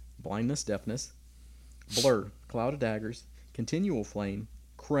Lock, Blindness, Deafness, Blur, Cloud of Daggers, Continual Flame,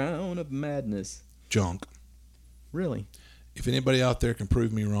 Crown of Madness. Junk. Really? If anybody out there can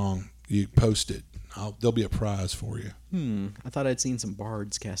prove me wrong, you post it. There'll be a prize for you. I thought I'd seen some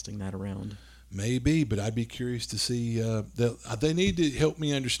bards casting that around. Maybe, but I'd be curious to see. They need to help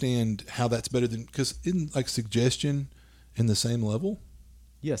me understand how that's better than, because isn't like suggestion in the same level?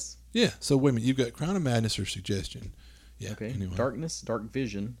 Yes. Yeah. So wait a minute, you've got Crown of Madness or suggestion. Yeah. Okay. Anyway. Darkness, Dark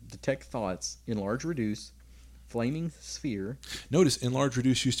Vision, Detect Thoughts, Enlarge, Reduce, Flaming Sphere, Notice Enlarge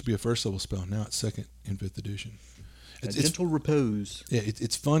Reduce used to be a 1st level spell. Now it's 2nd in 5th edition. Gentle Repose,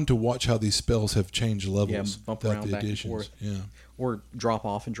 It's fun to watch how these spells have changed levels bump throughout around the back and editions. forth. Yeah. or drop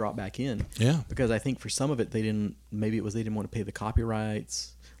off and drop back in. Yeah. Because I think for some of it, they didn't want to pay the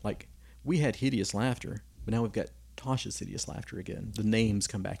copyrights. Like, we had Hideous Laughter, but now we've got Tasha's Hideous Laughter again. The names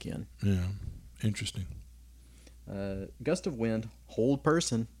come back in. Yeah. Interesting. Gust of Wind, Hold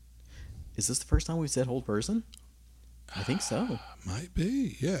Person. Is this the first time we've said Hold Person? I think so. Might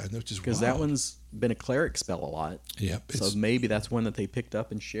be. Yeah. Which is Because that wild. one's been a cleric spell a lot. Yep. So maybe that's one that they picked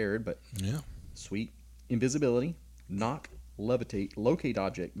up and shared, but Yeah. sweet. Invisibility, Knock, Levitate, Locate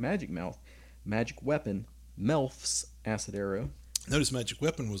Object, Magic Mouth, Magic Weapon, Melf's Acid Arrow, Notice Magic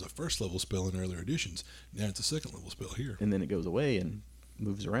Weapon was a 1st level spell in earlier editions. Now it's a 2nd level spell here. and then it goes away and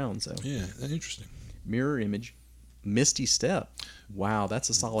moves around. So Yeah. Interesting. Mirror Image, Misty Step. Wow, that's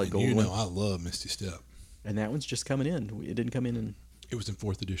a solid And gold you one. know I love Misty Step. And that one's just coming in. It didn't come in, It was in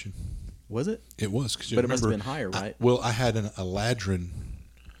 4th edition. was it? It was. Cause you But it must have remember, been higher, right? I had a Ladrin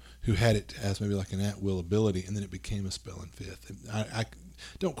who had it as maybe like an at-will ability, and then it became a spell in 5th. And I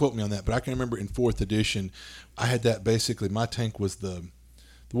don't quote me on that, but I can remember in 4th edition, I had that basically. My tank was the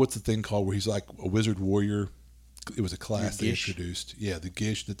what's the thing called where he's like a wizard warrior. It was a class they Gish. introduced. Yeah, the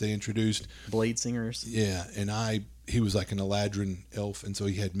Gish that they introduced. Blade Singers. Yeah, and he was like an Eladrin elf, and so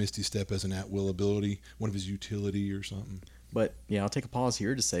he had Misty Step as an at-will ability, one of his utility or something. But yeah, I'll take a pause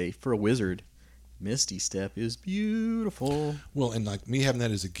here to say, for a wizard, Misty Step is beautiful. Well, and like me having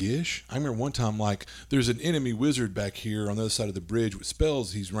that as a Gish, I remember one time like there's an enemy wizard back here on the other side of the bridge with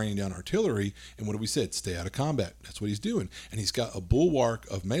spells. He's raining down artillery, and what do we said? Stay out of combat. That's what he's doing, and he's got a bulwark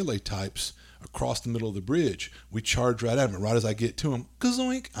of melee types across the middle of the bridge. We charge right at him, and right as I get to him,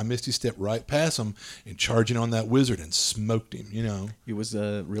 kazoink! I Misty Step right past him and charging on that wizard and smoked him. You know. It was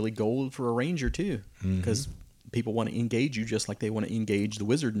really gold for a ranger too, because people want to engage you just like they want to engage the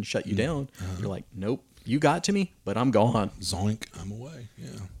wizard and shut you down. You're like, nope, you got to me, but I'm gone. Zoink! I'm away.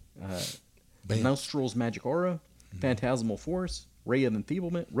 Yeah. Bam. Nostrils Magic Aura, Phantasmal Force, Ray of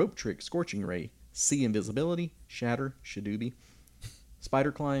Enfeeblement, Rope Trick, Scorching Ray, See Invisibility, Shatter, Shadoobie,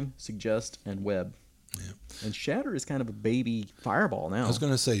 Spider Climb, Suggest, and Web. Yeah. And Shatter is kind of a baby fireball now. I was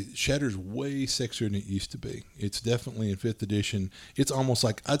going to say, Shatter's way sexier than it used to be. It's definitely in 5th edition. It's almost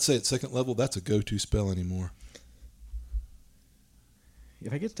like, I'd say at 2nd level, that's a go-to spell anymore.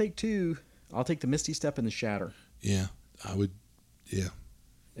 If I get to take 2, I'll take the Misty Step and the Shatter. Yeah, I would, yeah.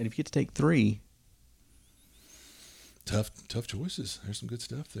 And if you get to take 3... Tough choices. There's some good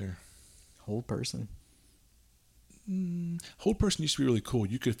stuff there. Hold Person. Hold Person used to be really cool.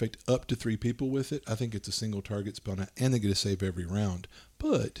 You could affect up to 3 people with it. I think it's a single target spell now, and they get a save every round.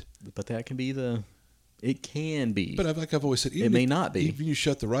 But that can be it can be. But like I've always said, it may not be. Even if you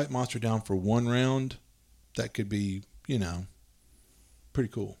shut the right monster down for 1 round, that could be, pretty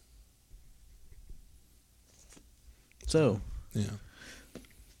cool. So, yeah.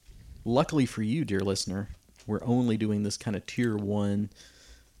 Luckily for you, dear listener, we're only doing this kind of tier 1.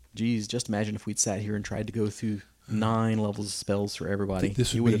 Geez, just imagine if we'd sat here and tried to go through 9 levels of spells for everybody.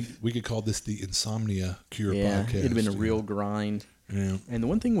 We could call this the Insomnia Cure podcast. Podcast. It'd have been a real grind. Yeah. And the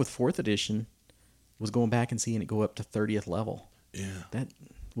one thing with 4th edition was going back and seeing it go up to 30th level. Yeah. That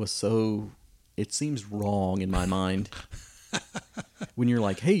was it seems wrong in my mind. When you're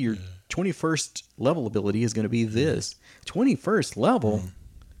like, hey, your 21st level ability is going to be this. 21st level?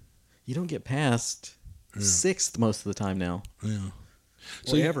 You don't get past 6th most of the time now. Yeah.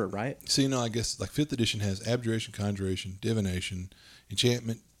 So ever, right? So, I guess like 5th edition has Abjuration, Conjuration, Divination,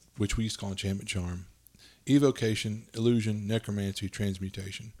 Enchantment, which we used to call Enchantment Charm, Evocation, Illusion, Necromancy,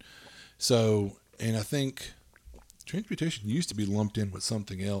 Transmutation. So, and I think Transmutation used to be lumped in with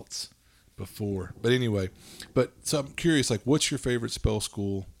something else before. But anyway, so I'm curious, like, what's your favorite spell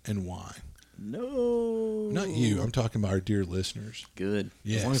school and why? No. Not you. I'm talking about our dear listeners. Good.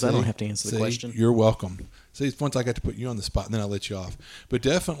 Yeah, as long as I don't have to answer the question. You're welcome. See, once I got to put you on the spot, and then I'll let you off. But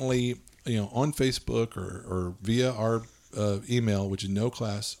definitely, on Facebook or via our email, which is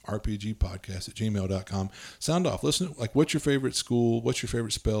noclassrpgpodcast@gmail.com. Sound off. Listen, like, what's your favorite school? What's your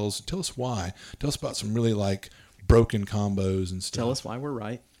favorite spells? Tell us why. Tell us about some really, like, broken combos and stuff. Tell us why we're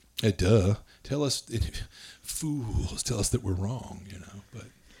right. Tell us, fools, tell us that we're wrong, but...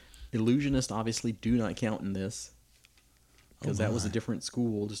 Illusionist obviously do not count in this because that was a different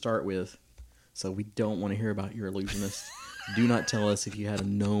school to start with. So we don't want to hear about your illusionist. Do not tell us if you had a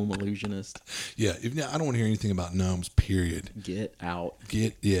gnome illusionist. Yeah, I don't want to hear anything about gnomes, period. Get out.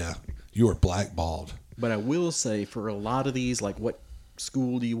 You are blackballed. But I will say, for a lot of these, like, what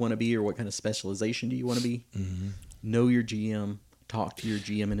school do you want to be or what kind of specialization do you want to be? Mm-hmm. Know your GM. Talk to your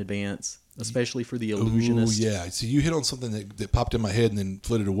GM in advance, especially for the illusionist. Oh, yeah. So you hit on something that popped in my head and then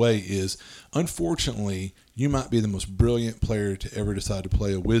flitted away is, unfortunately, you might be the most brilliant player to ever decide to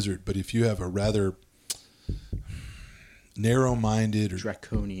play a wizard, but if you have a rather narrow-minded or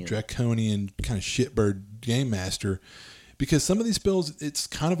draconian kind of shitbird game master, because some of these spells, it's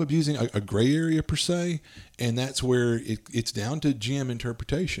kind of abusing a gray area per se, and that's where it's down to GM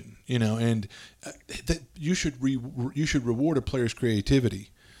interpretation, and that you should reward a player's creativity.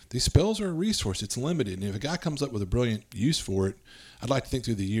 These spells are a resource; it's limited, and if a guy comes up with a brilliant use for it, I'd like to think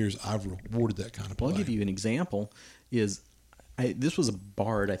through the years I've rewarded that kind of play. Well, I'll give you an example. This was a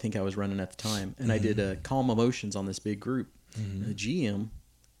bard I think I was running at the time, and I did Calm Emotions on this big group. Mm-hmm. The GM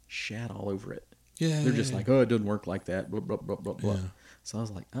shat all over it. Yeah, they're just like, oh, it doesn't work like that. Blah, blah, blah, blah, blah. Yeah. So I was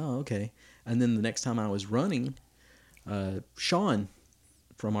like, oh, okay. And then the next time I was running, Sean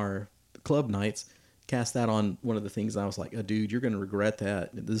from our club nights cast that on one of the things. I was like, oh, dude, you're going to regret that.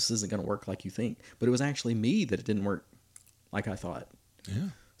 This isn't going to work like you think. But it was actually me that it didn't work like I thought. Yeah.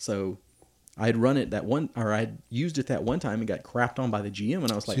 So I'd run it I'd used it that one time and got crapped on by the GM.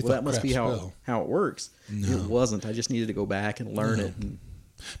 And I was like, well, that must be how it works. No. It wasn't. I just needed to go back and learn it. And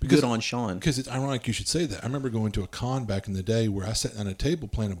good on Sean. Because it's ironic you should say that. I remember going to a con back in the day where I sat on a table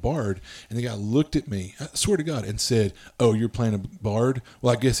playing a bard, and the guy looked at me, I swear to God, and said, oh, you're playing a bard?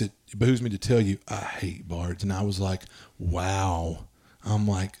 Well, I guess it behooves me to tell you, I hate bards. And I was like, wow. I'm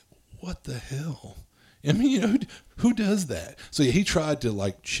like, what the hell? I mean, who does that? So yeah, he tried to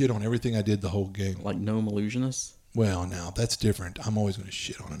like shit on everything I did the whole game. Like gnome illusionists? Well, now, that's different. I'm always going to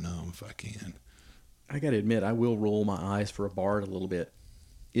shit on a gnome if I can. I got to admit, I will roll my eyes for a bard a little bit.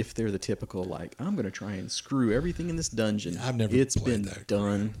 If they're the typical, like, I'm going to try and screw everything in this dungeon. I've never It's played been that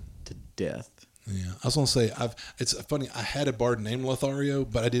done to death. Yeah. I was going to say, it's funny, I had a bard named Lothario,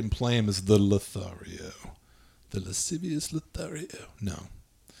 but I didn't play him as the Lothario. The lascivious Lothario. No.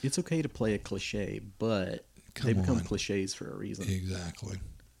 It's okay to play a cliche, but they become cliches for a reason. Exactly.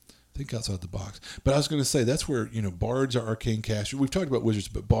 Think outside the box. But I was going to say, that's where, bards are arcane casters. We've talked about wizards,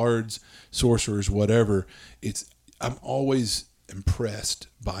 but bards, sorcerers, whatever, I'm always impressed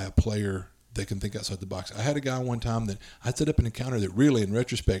by a player that can think outside the box. I had a guy one time that I set up an encounter that really, in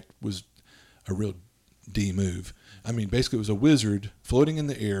retrospect, was a real D move. I mean, basically, it was a wizard floating in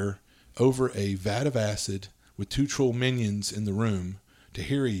the air over a vat of acid with 2 troll minions in the room to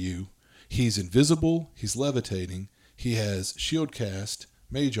harry you. He's invisible. He's levitating. He has shield cast,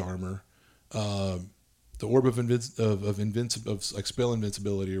 mage armor, the orb of like spell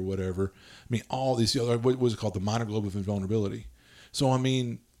invincibility or whatever. I mean, all these other, what was it called, the minor globe of invulnerability. So I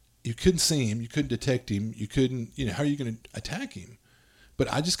mean, you couldn't see him, you couldn't detect him, you couldn't, how are you going to attack him?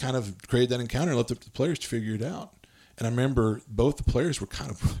 But I just kind of created that encounter and left it up to the players to figure it out. And I remember both the players were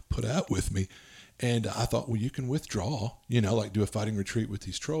kind of put out with me, and I thought, well, you can withdraw, like do a fighting retreat with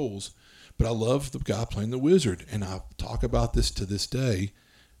these trolls. But I love the guy playing the wizard, and I talk about this to this day.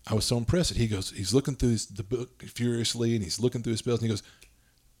 I was so impressed. He goes, he's looking through the book furiously, and he's looking through his spells, and he goes,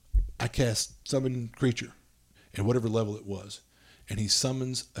 I cast summon creature at whatever level it was. And he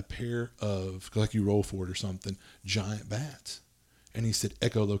summons a pair of, like you roll for it or something, giant bats. And he said,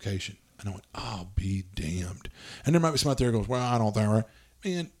 echolocation. And I went, I'll be damned. And there might be someone out there who goes, well, I don't think right.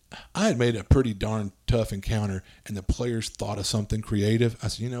 Man, I had made a pretty darn tough encounter, and the players thought of something creative. I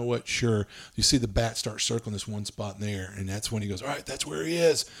said, you know what? Sure. You see the bat start circling this one spot in there, and that's when he goes, all right, that's where he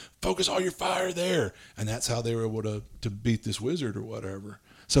is. Focus all your fire there. And that's how they were able to beat this wizard or whatever.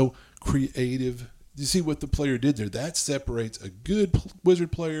 So creative. You see what the player did there? That separates a good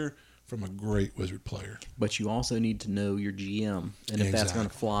wizard player from a great wizard player. But you also need to know your GM and if that's going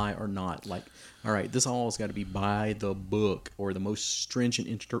to fly or not. Like, all right, this all has got to be by the book, or the most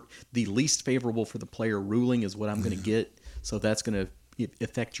stringent, the least favorable for the player ruling is what I'm going to get. So that's going to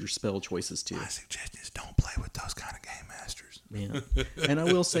affect your spell choices too. My suggestion is don't play with those kind of game masters. Yeah. And I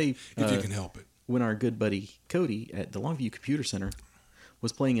will say, if you can help it, when our good buddy Cody at the Longview Computer Center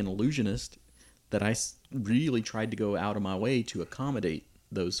was playing an illusionist, that I really tried to go out of my way to accommodate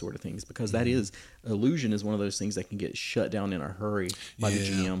those sort of things, because that is, illusion is one of those things that can get shut down in a hurry by the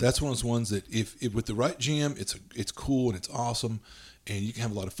GM. That's one of those ones that if with the right GM, it's cool and it's awesome, and you can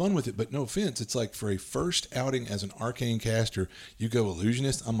have a lot of fun with it. But no offense, it's like for a first outing as an arcane caster, you go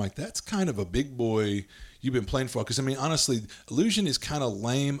illusionist. I'm like, that's kind of a big boy you've been playing for. Because I mean, honestly, illusion is kind of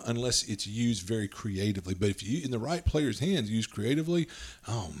lame unless it's used very creatively. But if you in the right player's hands used creatively,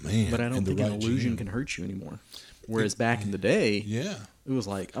 oh man! But I don't think an illusion can hurt you anymore. Whereas back in the day, it was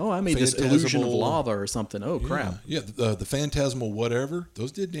like, oh, I made this illusion of lava or something. Oh, crap. Yeah, the phantasmal whatever,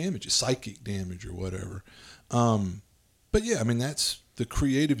 those did damage, psychic damage or whatever. But yeah, I mean, that's the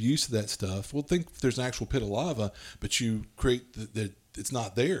creative use of that stuff. Well, think if there's an actual pit of lava, but you create it's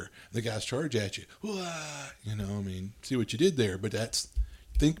not there. The guys charge at you. I mean, see what you did there. But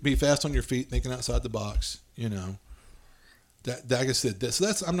be fast on your feet, thinking outside the box, That, like I said,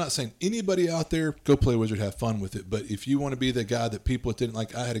 I'm not saying anybody out there go play Wizard, have fun with it. But if you want to be the guy that people didn't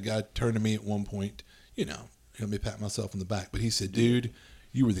like, I had a guy turn to me at one point, let me pat myself on the back, but he said, dude,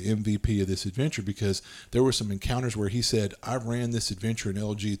 you were the MVP of this adventure, because there were some encounters where he said, I ran this adventure in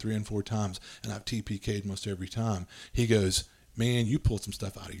LG 3 and 4 times, and I've TPK'd most every time. He goes, man, you pulled some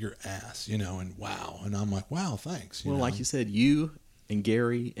stuff out of your ass, and wow. And I'm like, wow, thanks. Well, like you said, you and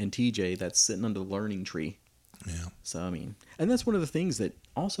Gary and TJ, that's sitting under the learning tree. Yeah. So, I mean, and that's one of the things that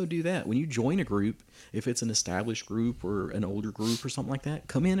also do that. When you join a group, if it's an established group or an older group or something like that,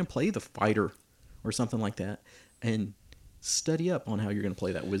 come in and play the fighter or something like that, and study up on how you're going to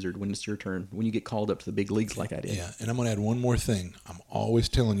play that wizard when it's your turn, when you get called up to the big leagues like I did. Yeah, and I'm going to add one more thing. I'm always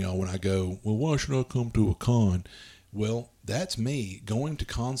telling y'all when I go, well, why should I come to a con? Well, that's me going to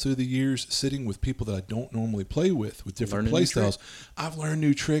cons through the years, sitting with people that I don't normally play with different play styles. I've learned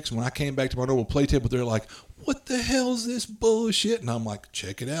new tricks. When I came back to my normal play table, they're like, what the hell is this bullshit? And I'm like,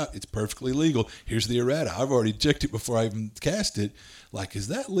 check it out. It's perfectly legal. Here's the errata. I've already checked it before I even cast it. Like, is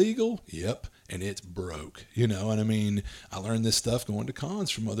that legal? Yep. And it's broke. And I mean, I learned this stuff going to cons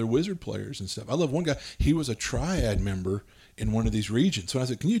from other wizard players and stuff. I love one guy. He was a triad member in one of these regions. So I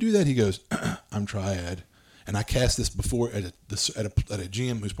said, can you do that? He goes, I'm triad. And I cast this before at a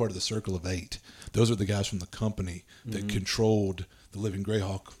GM who's part of the Circle of 8. Those are the guys from the company that controlled the Living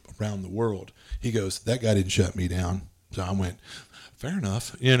Greyhawk around the world. He goes, that guy didn't shut me down. So I went, fair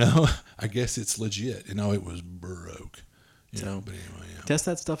enough. I guess it's legit. It was broke. But anyway, test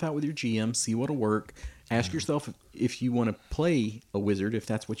that stuff out with your GM. See what'll work. Ask yourself if you want to play a wizard, if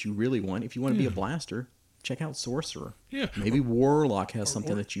that's what you really want. If you want to be a blaster, check out Sorcerer. Yeah. Maybe Warlock has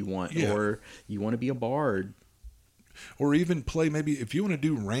something that you want, or you want to be a Bard. Or even play, maybe if you want to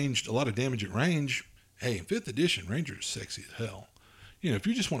do ranged, a lot of damage at range, hey, in 5th edition, Ranger is sexy as hell. If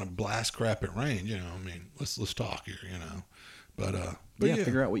you just want to blast crap at range, I mean, let's talk here, But yeah,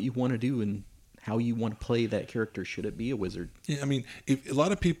 figure out what you want to do and how you want to play that character. Should it be a wizard? Yeah, I mean, if a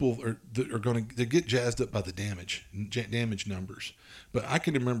lot of people are going to get jazzed up by the damage numbers, but I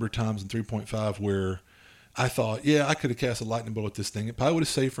can remember times in 3.5 where I thought, yeah, I could have cast a lightning bolt at this thing. It probably would have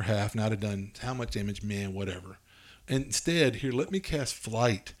saved for half, and I'd have done how much damage, man, whatever. And instead, here, let me cast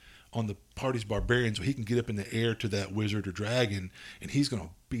flight on the party's barbarian so he can get up in the air to that wizard or dragon, and he's going to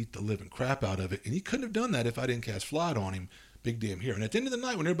beat the living crap out of it. And he couldn't have done that if I didn't cast flight on him. Big damn hero. And at the end of the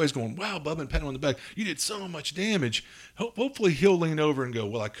night, when everybody's going, wow, Bubba, and patting him on the back, you did so much damage, hopefully he'll lean over and go,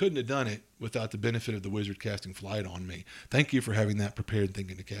 well, I couldn't have done it without the benefit of the wizard casting flight on me. Thank you for having that prepared and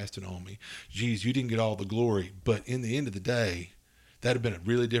thinking to cast it on me. Geez, you didn't get all the glory, but in the end of the day, that'd have been a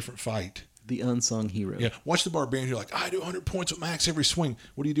really different fight. The unsung hero. Yeah, watch the barbarian. You're like, I do 100 points with max every swing.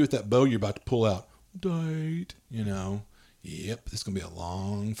 What do you do with that bow you're about to pull out? Date, you know. Yep, this is going to be a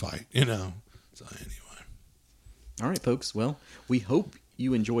long fight, you know. So anyway. All right, folks. Well, we hope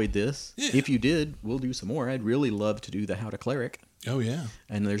you enjoyed this. Yeah. If you did, we'll do some more. I'd really love to do the How to Cleric. Oh, yeah.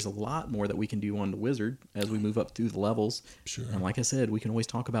 And there's a lot more that we can do on the wizard as we move up through the levels. Sure. And like I said, we can always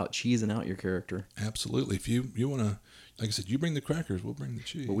talk about cheesing out your character. Absolutely. If you want to, like I said, you bring the crackers, we'll bring the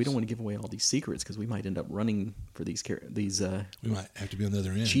cheese. But we don't want to give away all these secrets because we might end up running for these we might have to be on the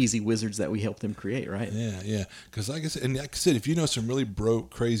other end. cheesy wizards that we help them create, right? Yeah. Because like I said, if you know some really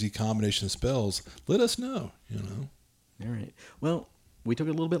broke, crazy combination of spells, let us know, you know. All right. Well, we took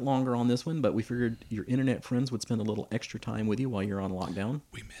a little bit longer on this one, but we figured your internet friends would spend a little extra time with you while you're on lockdown.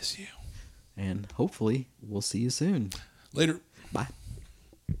 We miss you. And hopefully we'll see you soon. Later. Bye.